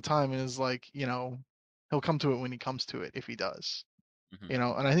giving him the time and is like, you know, he'll come to it when he comes to it if he does. Mm-hmm. You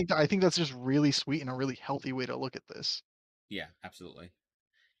know, and I think that's just really sweet and a really healthy way to look at this. Yeah. Absolutely.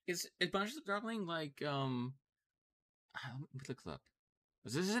 Is Bunch of Darling like let me look it up.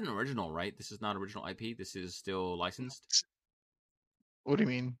 This isn't original, right? This is not original IP. This is still licensed. What do you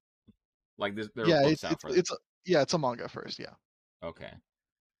mean? Like there are Yeah, books out for it. yeah, it's a manga first. Yeah, Okay.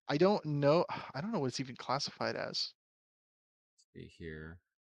 I don't know. I don't know what it's even classified as. See here.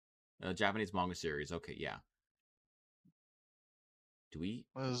 Japanese manga series. Okay, yeah. Do we?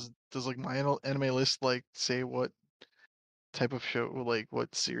 Does like my anime list like say what type of show, like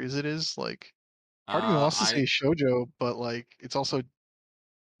what series it is? Like, part of me wants to I say shojo, but like it's also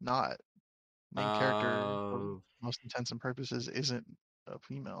not. Main character, for uh, most intents and purposes, isn't a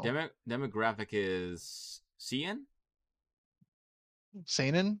female. demographic is Seinen.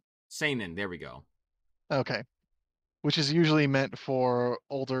 Seinen? Seinen. There we go. Okay. Which is usually meant for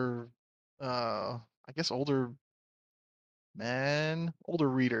older, I guess older men, older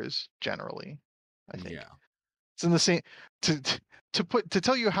readers generally. I think Yeah. it's in the same to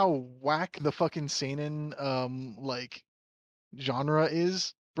tell you how whack the fucking seinen like genre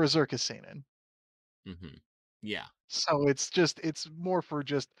is. Berserk is seinen, Mm-hmm. Yeah. so it's more for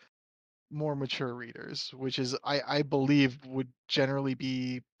just more mature readers, which is I believe would generally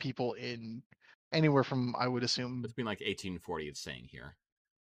be people in anywhere from, I would assume, Between like 1840, it's saying here.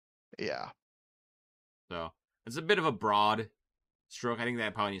 yeah. So it's a bit of a broad stroke. I think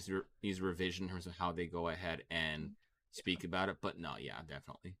that probably needs revision in terms of how they go ahead and speak about it. But no, yeah,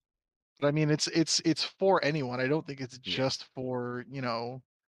 definitely. But I mean, it's for anyone. I don't think it's Yeah. just for,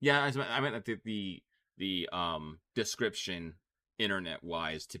 Yeah, I meant that the description internet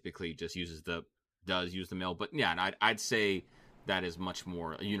wise typically just does use the mail, but yeah, and I'd say that is much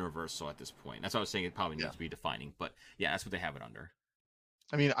more universal at this point. That's what I was saying. It probably yeah. needs to be defining, but yeah, that's what they have it under.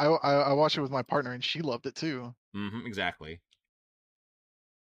 I mean, I watched it with my partner and she loved it too. Exactly.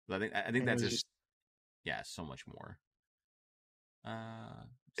 But I think And it that's was just just yeah, so much more.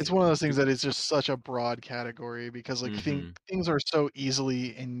 Let's it's see. one of those things that is just such a broad category because like Mm-hmm. things are so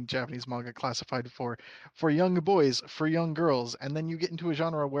easily in Japanese manga classified for young boys, for young girls, and then you get into a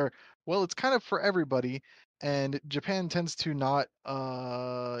genre where, well, it's kind of for everybody, and Japan tends to not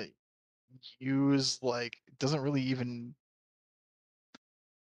use, like, doesn't really even,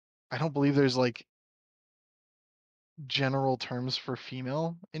 I don't believe there's like general terms for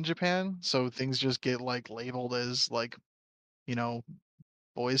female in Japan, so things just get like labeled as like, you know,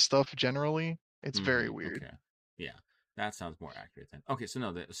 boys stuff generally. It's very weird. Okay. Yeah, that sounds more accurate then. Okay, so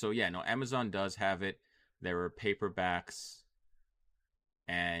no, so yeah, no, Amazon does have it. There are paperbacks,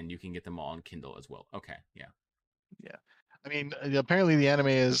 and you can get them all on Kindle as well. Okay, yeah. Yeah. I mean, apparently the anime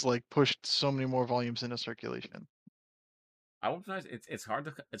has like pushed so many more volumes into circulation. I won't be surprised. It's hard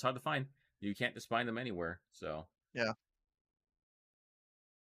to find. You can't just find them anywhere. So Yeah.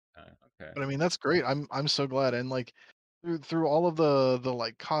 okay. But I mean, that's great. I'm so glad. And like through all of the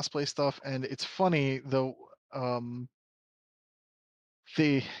like cosplay stuff, and it's funny though,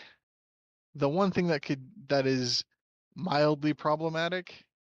 the the one thing that is mildly problematic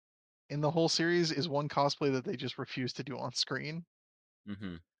in the whole series is one cosplay that they just refuse to do on screen,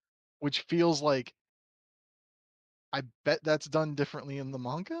 Mm-hmm. which feels like, I bet that's done differently in the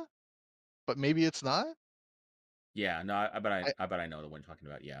manga, but maybe it's not. Yeah. No, I bet I, I bet I know the one you're talking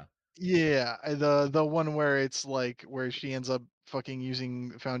about. Yeah. yeah, the one where it's like where she ends up fucking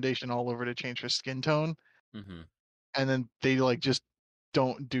using foundation all over to change her skin tone, Mm-hmm. and then they like just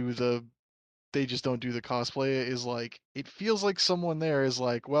don't do the they just don't do the cosplay, is like, it feels like someone there is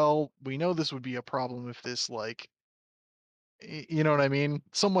like, well, we know this would be a problem if this like, you know what I mean?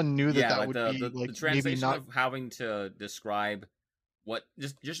 Someone knew that Yeah, that like would be like the maybe translation not. of having to describe what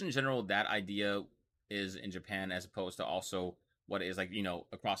just in general that idea is in Japan as opposed to also what it is like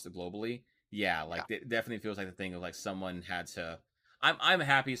across the globally. Yeah, Yeah. like it definitely feels like the thing of like someone had to. I'm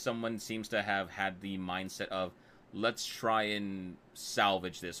happy someone seems to have had the mindset of let's try and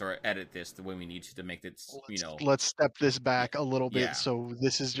salvage this or edit this the way we need to make this Let's step this yeah back a little bit, yeah so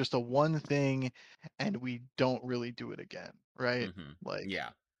this is just a one thing and we don't really do it again, right? Like, yeah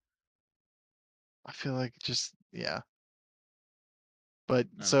I feel like just, yeah. But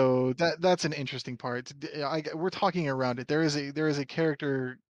um, so that's an interesting part. We're talking around it. There is a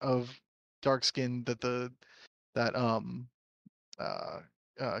character of dark skin that that uh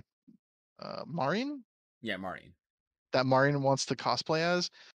uh Marin yeah Martin that Marin wants to cosplay as,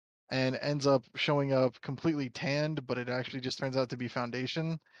 and ends up showing up completely tanned, but it actually just turns out to be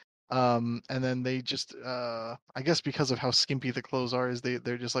foundation. And then they just, I guess because of how skimpy the clothes are, is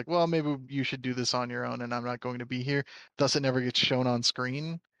they're just like, well, maybe you should do this on your own, and I'm not going to be here. Thus, it never gets shown on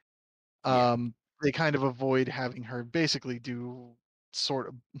screen. yeah They kind of avoid having her basically do sort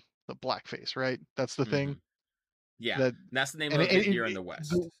of the blackface, right? That's the hmm thing yeah that, and that's the name and of it here in the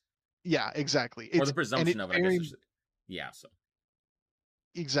West yeah, exactly. or the And presumption it's of it I guess very, yeah so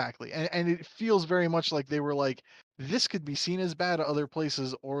exactly, and it feels very much like they were like, this could be seen as bad at other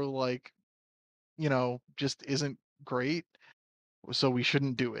places, or like, just isn't great, so we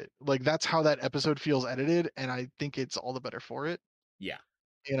shouldn't do it. Like that's how that episode feels edited, and I think it's all the better for it. Yeah.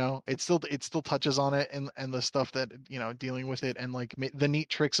 It still touches on it, and the stuff that dealing with it, and like the neat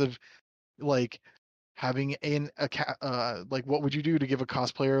tricks of like having like what would you do to give a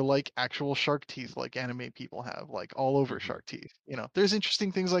cosplayer like actual shark teeth like anime people have, like all over Hmm. shark teeth. There's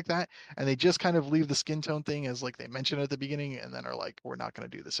interesting things like that, and they just kind of leave the skin tone thing as like they mentioned at the beginning, and then are like, we're not going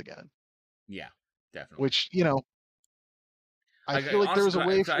to do this again. Yeah, definitely. Which I Like, I feel like there was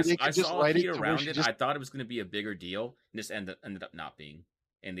honestly, a way 'cause for they I could just saw write heat it to where around she it. just I thought it was going to be a bigger deal, and just ended up not being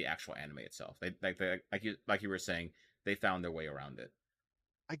in the actual anime itself. Like you were saying, they found their way around it.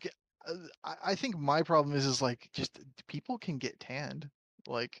 I get. I think my problem is like just people can get tanned,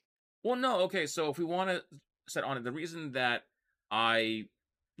 like. Well, no, okay. So if we want to set on it, the reason that I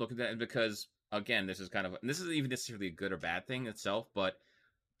look at that is because again, this isn't even necessarily a good or bad thing itself, but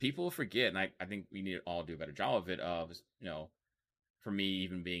people forget, and I think we need to all do a better job of it. Of for me,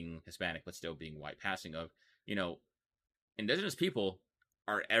 even being Hispanic but still being white passing, of you know indigenous people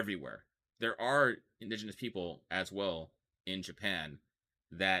are everywhere. There are indigenous people as well in Japan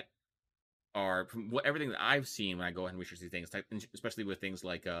that are, from everything that I've seen when I go ahead and research these things, especially with things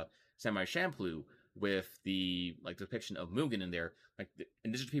like Samurai Champloo, with the like depiction of Mugen in there, like the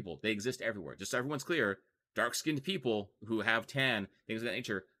indigenous people, they exist everywhere. Just so everyone's clear, dark skinned people who have tan, things of that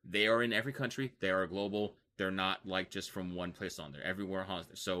nature, they are in every country. They are global. They're not like just from one place on there. Everywhere on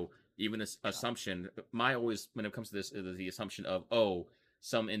there. So even this assumption, my always when it comes to this is the assumption of, oh,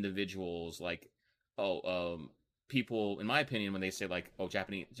 some individuals like, oh, people, in my opinion, when they say like, oh,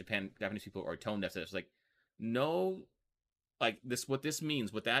 Japanese people are tone deaf, it's like, no, like what this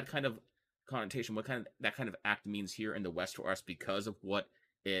means, what that kind of connotation, what kind of that kind of act means here in the West for us, because of what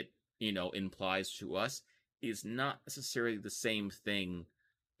it implies to us, is not necessarily the same thing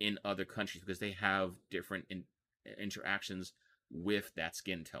in other countries, because they have different interactions with that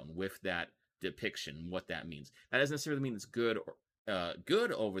skin tone, with that depiction, what that means. That doesn't necessarily mean it's good or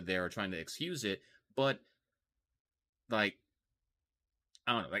good over there, or trying to excuse it, but like,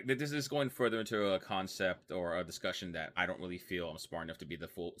 I don't know. Like, this is going further into a concept or a discussion that I don't really feel I'm smart enough to be the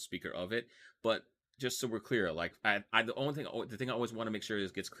full speaker of it. But just so we're clear, like, the thing I always want to make sure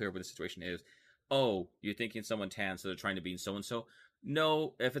is gets clear with the situation is, oh, you're thinking someone tan, so they're trying to be so and so.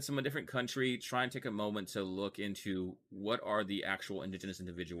 No, if it's from a different country, try and take a moment to look into what are the actual indigenous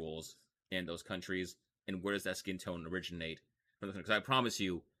individuals in those countries, and where does that skin tone originate from the country. Because I promise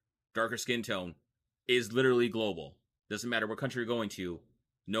you, darker skin tone is literally global. Doesn't matter what country you're going to,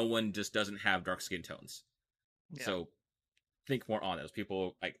 no one just doesn't have dark skin tones. Yeah. So think more on those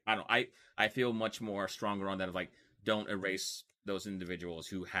people. Like, I feel much more stronger on that of like, don't erase those individuals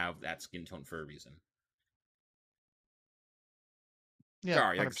who have that skin tone for a reason. Yeah,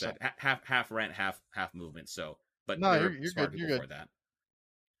 Sorry, like I 100%. said, half rant, half movement. So, but No, there you're are you're good. smart You're people good. for that.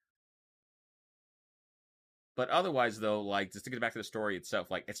 But otherwise, though, like, just to get back to the story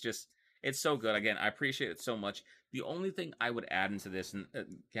itself, like, it's so good. Again, I appreciate it so much. The only thing I would add into this, and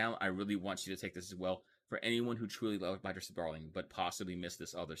Gal, I really want you to take this as well, for anyone who truly loved My Dress Darling but possibly missed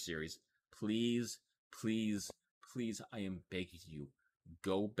this other series, please, please, please, I am begging you,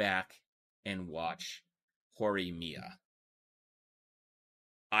 go back and watch Horimiya.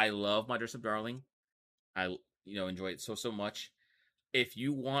 I love My Dress Darling. I enjoy it so much. If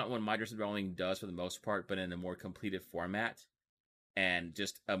you want what My Dress Darling does for the most part, but in a more completed format, and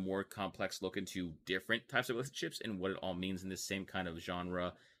just a more complex look into different types of relationships and what it all means in this same kind of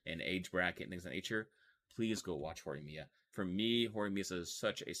genre and age bracket and things of that nature, please go watch Horimiya. For me, Horimiya is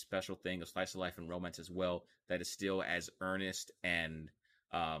such a special thing of slice of life and romance as well, that is still as earnest and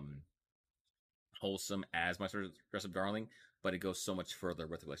um, wholesome as My Dress Up Darling, but it goes so much further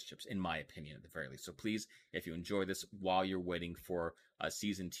with relationships, in my opinion, at the very least. So please, if you enjoy this while you're waiting for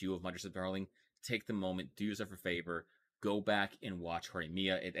season 2 of My Dress Up Darling, take the moment, do yourself a favor, go back and watch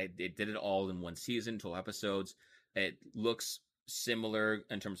Horimiya. It did it all in one season, 12 episodes. It looks similar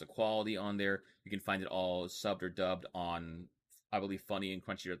in terms of quality on there. You can find it all subbed or dubbed on, I believe, Funny and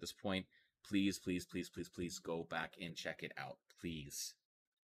Crunchyroll at this point. Please, please, please, please, please go back and check it out. Please.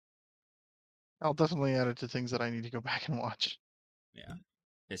 I'll definitely add it to things that I need to go back and watch. Yeah.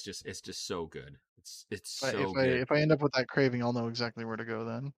 It's just so good. It's But if so I good. if I end up with that craving, I'll know exactly where to go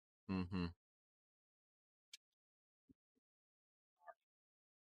then. Hmm.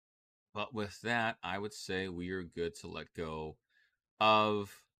 But with that, I would say we are good to let go of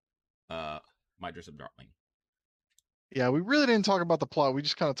uh My Dress Up Darling. Yeah, we really didn't talk about the plot. We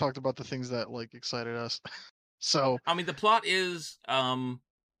just kind of talked about the things that like excited us. So I mean, the plot is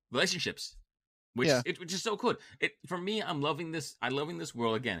relationships, yeah, which is so cool. It for me, I'm loving this. I'm loving this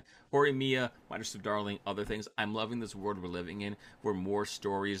world again. Horimiya, Mistress of Darling, other things. I'm loving this world we're living in, where more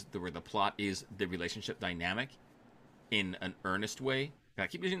stories, where the plot is the relationship dynamic in an earnest way. I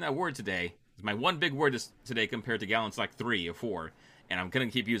keep using that word today. It's my one big word today compared to Gallon's like 3 or 4, and I'm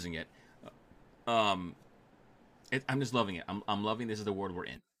gonna keep using it. Um, I'm just loving it. I'm loving this is the world we're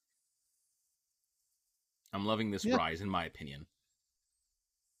in. I'm loving this yeah, rise, in my opinion.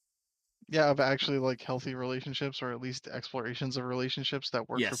 yeah, of actually like healthy relationships, or at least explorations of relationships that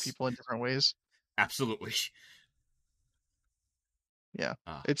work for Yes, people in different ways. absolutely. Yeah,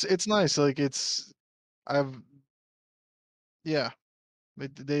 Uh, it's nice. Like I've yeah,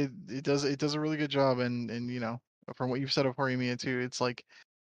 it does a really good job, and from what you've said of Horimiya too, it's like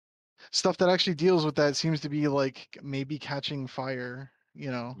stuff that actually deals with that seems to be like maybe catching fire,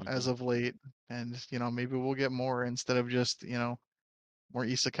 mm-hmm. as of late, and maybe we'll get more instead of just more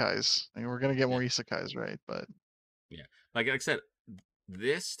isekais. I mean, we're gonna get Yeah, more isekais, right? But yeah. Like I said,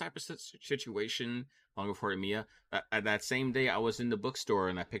 this type of situation, along with Horimiya, that same day I was in the bookstore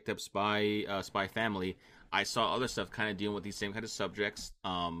and I picked up Spy Family. I saw other stuff kind of dealing with these same kind of subjects.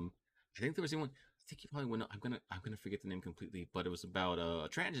 I think there was even one. I think you probably would know. I'm gonna forget the name completely, but it was about a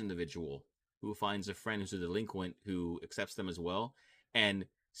trans individual who finds a friend who's a delinquent who accepts them as well, and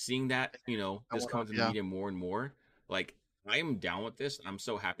seeing that I just want to, come to the yeah. media more and more, like I am down with this. I'm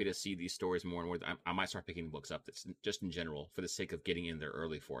so happy to see these stories more and more. I might start picking books up. That's just in general for the sake of getting in there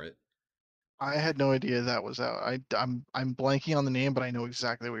early for it. I had no idea that was out. I'm blanking on the name, but I know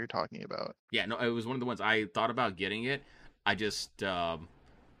exactly what you're talking about. Yeah, no, it was one of the ones I thought about getting it. I just I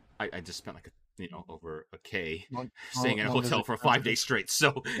just spent like over a K staying in a Manga hotel for 5 days straight.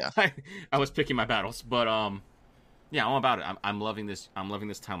 So Yeah, I was picking my battles, but yeah, I'm about it. I'm loving this. I'm loving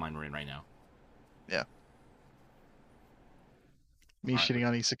this timeline we're in right now. yeah. Me All right, shitting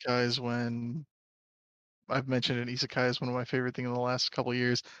on isekais when I've mentioned an isekai is one of my favorite things in the last couple of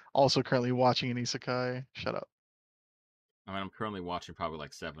years. Also, currently watching an isekai. Shut up. I mean, I'm currently watching probably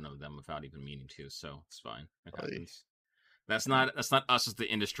like 7 of them without even meaning to, so it's fine. It Really. happens. That's not us as the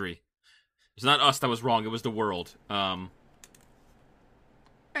industry. It's not us that was wrong. It was the world.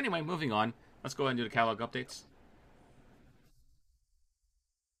 Anyway, moving on. Let's go ahead and do the catalog updates.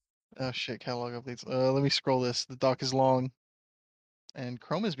 Oh shit, catalog updates. Let me scroll this. The doc is long, and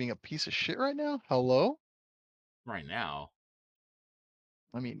Chrome is being a piece of shit right now. Hello. Right now,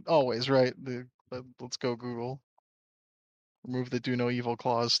 I mean, always right. Let's go Google. Remove the do no evil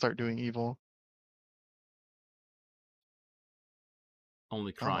clause. Start doing evil.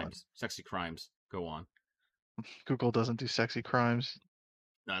 only Come on. crimes, sexy crimes. Go on. Google doesn't do sexy crimes.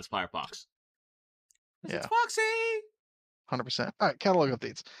 No, it's Firefox. It's Yeah, Foxy. 100%. All right, catalog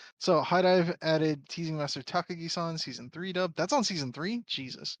updates. So High Dive added Teasing Master Takagi-san season 3 dub. That's on season 3.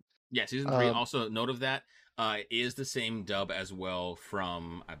 Jesus. Yeah, season 3. Um, Also, note of that is the same dub as well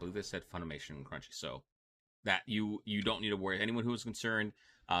from I believe they said Funimation and Crunchy. So that you don't need to worry. Anyone who is concerned,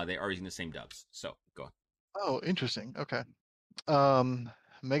 they are using the same dubs. So go on. oh, interesting. Okay. Um,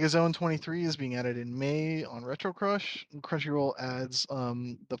 Megazone 23 is being added in May on Retro Crush. Crunchyroll adds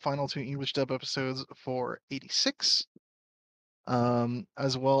the final 2 English dub episodes for 86.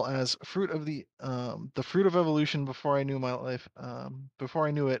 As well as the Fruit of Evolution. Before I knew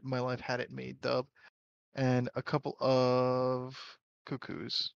it, my life had it made dub, and a couple of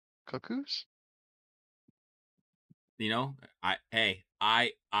cuckoos. You know, I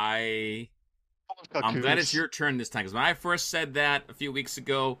Couple of I'm glad it's cuckoos. your turn this time because when I first said that a few weeks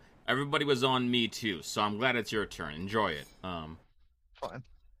ago, everybody was on me too. So I'm glad it's your turn. Enjoy it. Fine.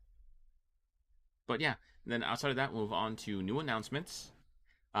 But yeah, then outside of that, we'll move on to new announcements.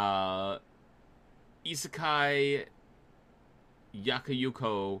 Uh, Isekai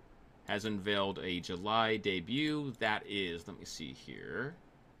Yakayuko has unveiled a July debut. That is, let me see here.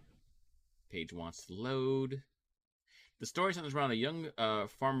 Page wants to load. The story centers around a young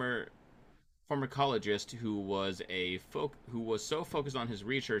pharmacologist who was so focused on his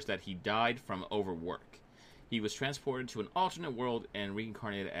research that he died from overwork. He was transported to an alternate world and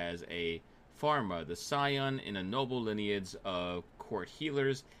reincarnated as a Pharma, the scion in a noble lineage of court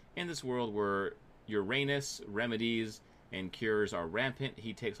healers. In this world where Uranus remedies and cures are rampant,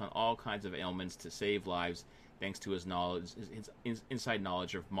 he takes on all kinds of ailments to save lives thanks to his knowledge, his inside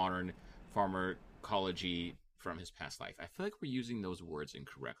knowledge of modern pharmacology from his past life. I feel like we're using those words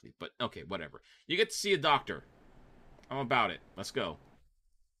incorrectly, but okay, whatever. You get to see a doctor. I'm about it. Let's go.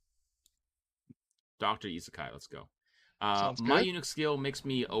 Dr. Isekai, let's go. Sounds My good. unique skill makes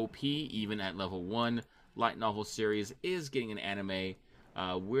me OP even at level 1. Light novel series is getting an anime.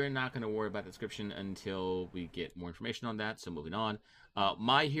 We're not going to worry about the description until we get more information on that. So moving on.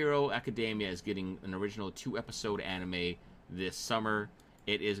 My Hero Academia is getting an original 2-episode anime this summer.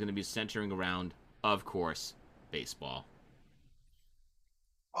 It is going to be centering around, of course, baseball.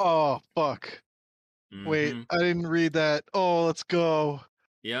 Oh, fuck. Wait, I didn't read that. Oh, let's go.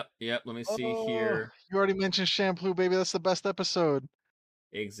 Yep. Let me see here. You already mentioned Shampoo, baby. That's the best episode.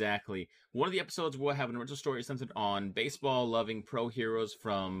 Exactly. One of the episodes will have an original story centered on baseball-loving pro heroes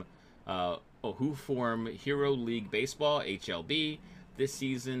from who form Hero League Baseball, HLB. This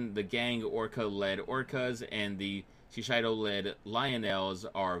season, the gang Orca-led Orcas and the Shiseido-led Lionels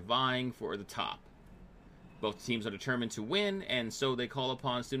are vying for the top. Both teams are determined to win, and so they call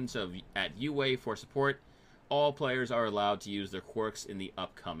upon students at UA for support. All players are allowed to use their quirks in the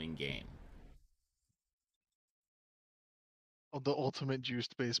upcoming game. Oh, the ultimate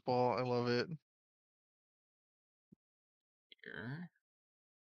juiced baseball. I love it. Here.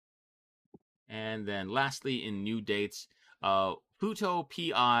 And then lastly, in new dates, Pluto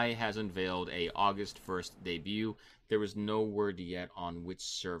PI has unveiled a August 1st debut. There is no word yet on which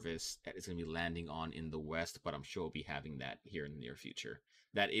service that is going to be landing on in the West, but I'm sure we'll be having that here in the near future.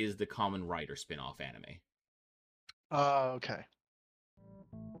 That is the Kamen Rider spin-off anime. Okay.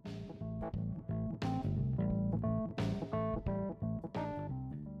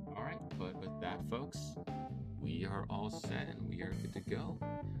 All right, but with that, folks, we are all set and we are good to go.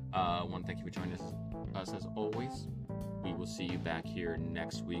 I want to thank you for joining us as always. We will see you back here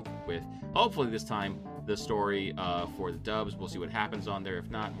next week with, hopefully this time, the story for the dubs. We'll see what happens on there. If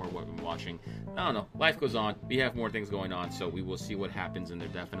not, more what we've been watching. I don't know. Life goes on. We have more things going on, so we will see what happens in there,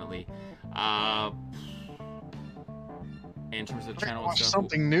 definitely. In terms of the channel and stuff.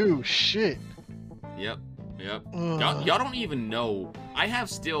 Something new. Shit. Yep. Y'all don't even know. I have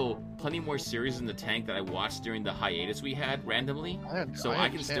still plenty more series in the tank that I watched during the hiatus we had randomly. I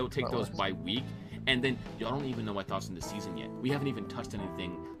can still take those by week. And then y'all don't even know my thoughts on the season yet. We haven't even touched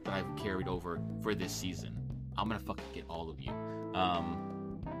anything that I've carried over for this season. I'm gonna fucking get all of you.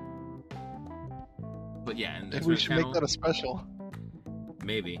 But yeah, and maybe we should make that a special.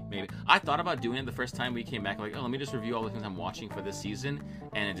 Maybe. I thought about doing it the first time we came back. Like, let me just review all the things I'm watching for this season,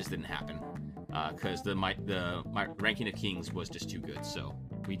 and it just didn't happen. Because my ranking of Kings was just too good, so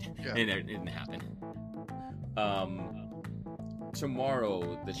it didn't happen.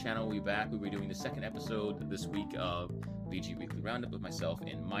 Tomorrow, the channel will be back. We'll be doing the second episode this week of VG Weekly Roundup with myself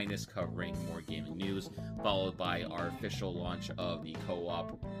and Minus, covering more gaming news, followed by our official launch of the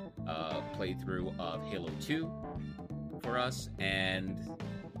co-op playthrough of Halo 2 for us. And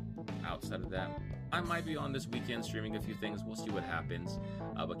outside of that, I might be on this weekend streaming a few things. We'll see what happens,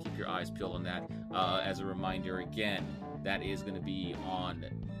 but keep your eyes peeled on that. As a reminder, again, that is going to be on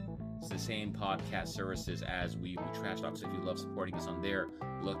the same podcast services as We Trash Talk. So if you love supporting us on there,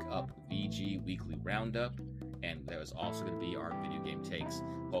 look up VG Weekly Roundup, and there's also going to be our video game takes.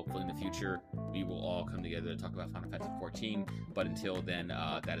 Hopefully in the future, we will all come together to talk about Final Fantasy XIV, but until then,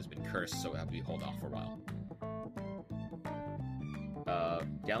 that has been cursed, so we'll have to be hold off for a while.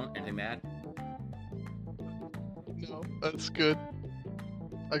 Gallon, anything mad? No, that's good.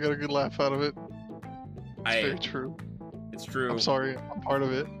 I got a good laugh out of it. It's very true. It's true. I'm sorry. I'm part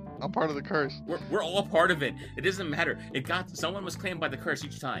of it. I'm part of the curse. We're all part of it. It doesn't matter. Someone was claimed by the curse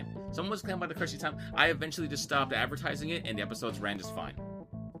each time. I eventually just stopped advertising it, and the episodes ran just fine.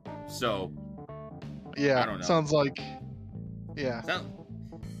 So, yeah, I don't know. Sounds like, yeah.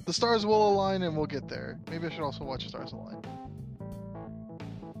 The stars will align, and we'll get there. Maybe I should also watch Stars Align.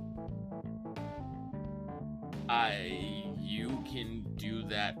 You can do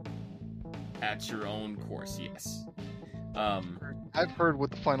that at your own course, yes. I've heard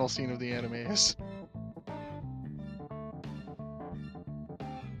what the final scene of the anime is.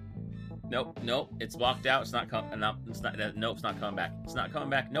 Nope. It's blocked out. It's not coming. No, it's not. Nope. It's not coming back. It's not coming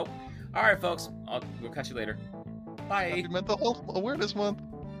back. Nope. All right, folks. We'll catch you later. Bye. Happy Mental Health Awareness Month.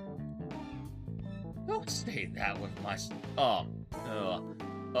 Don't say that with my. Oh.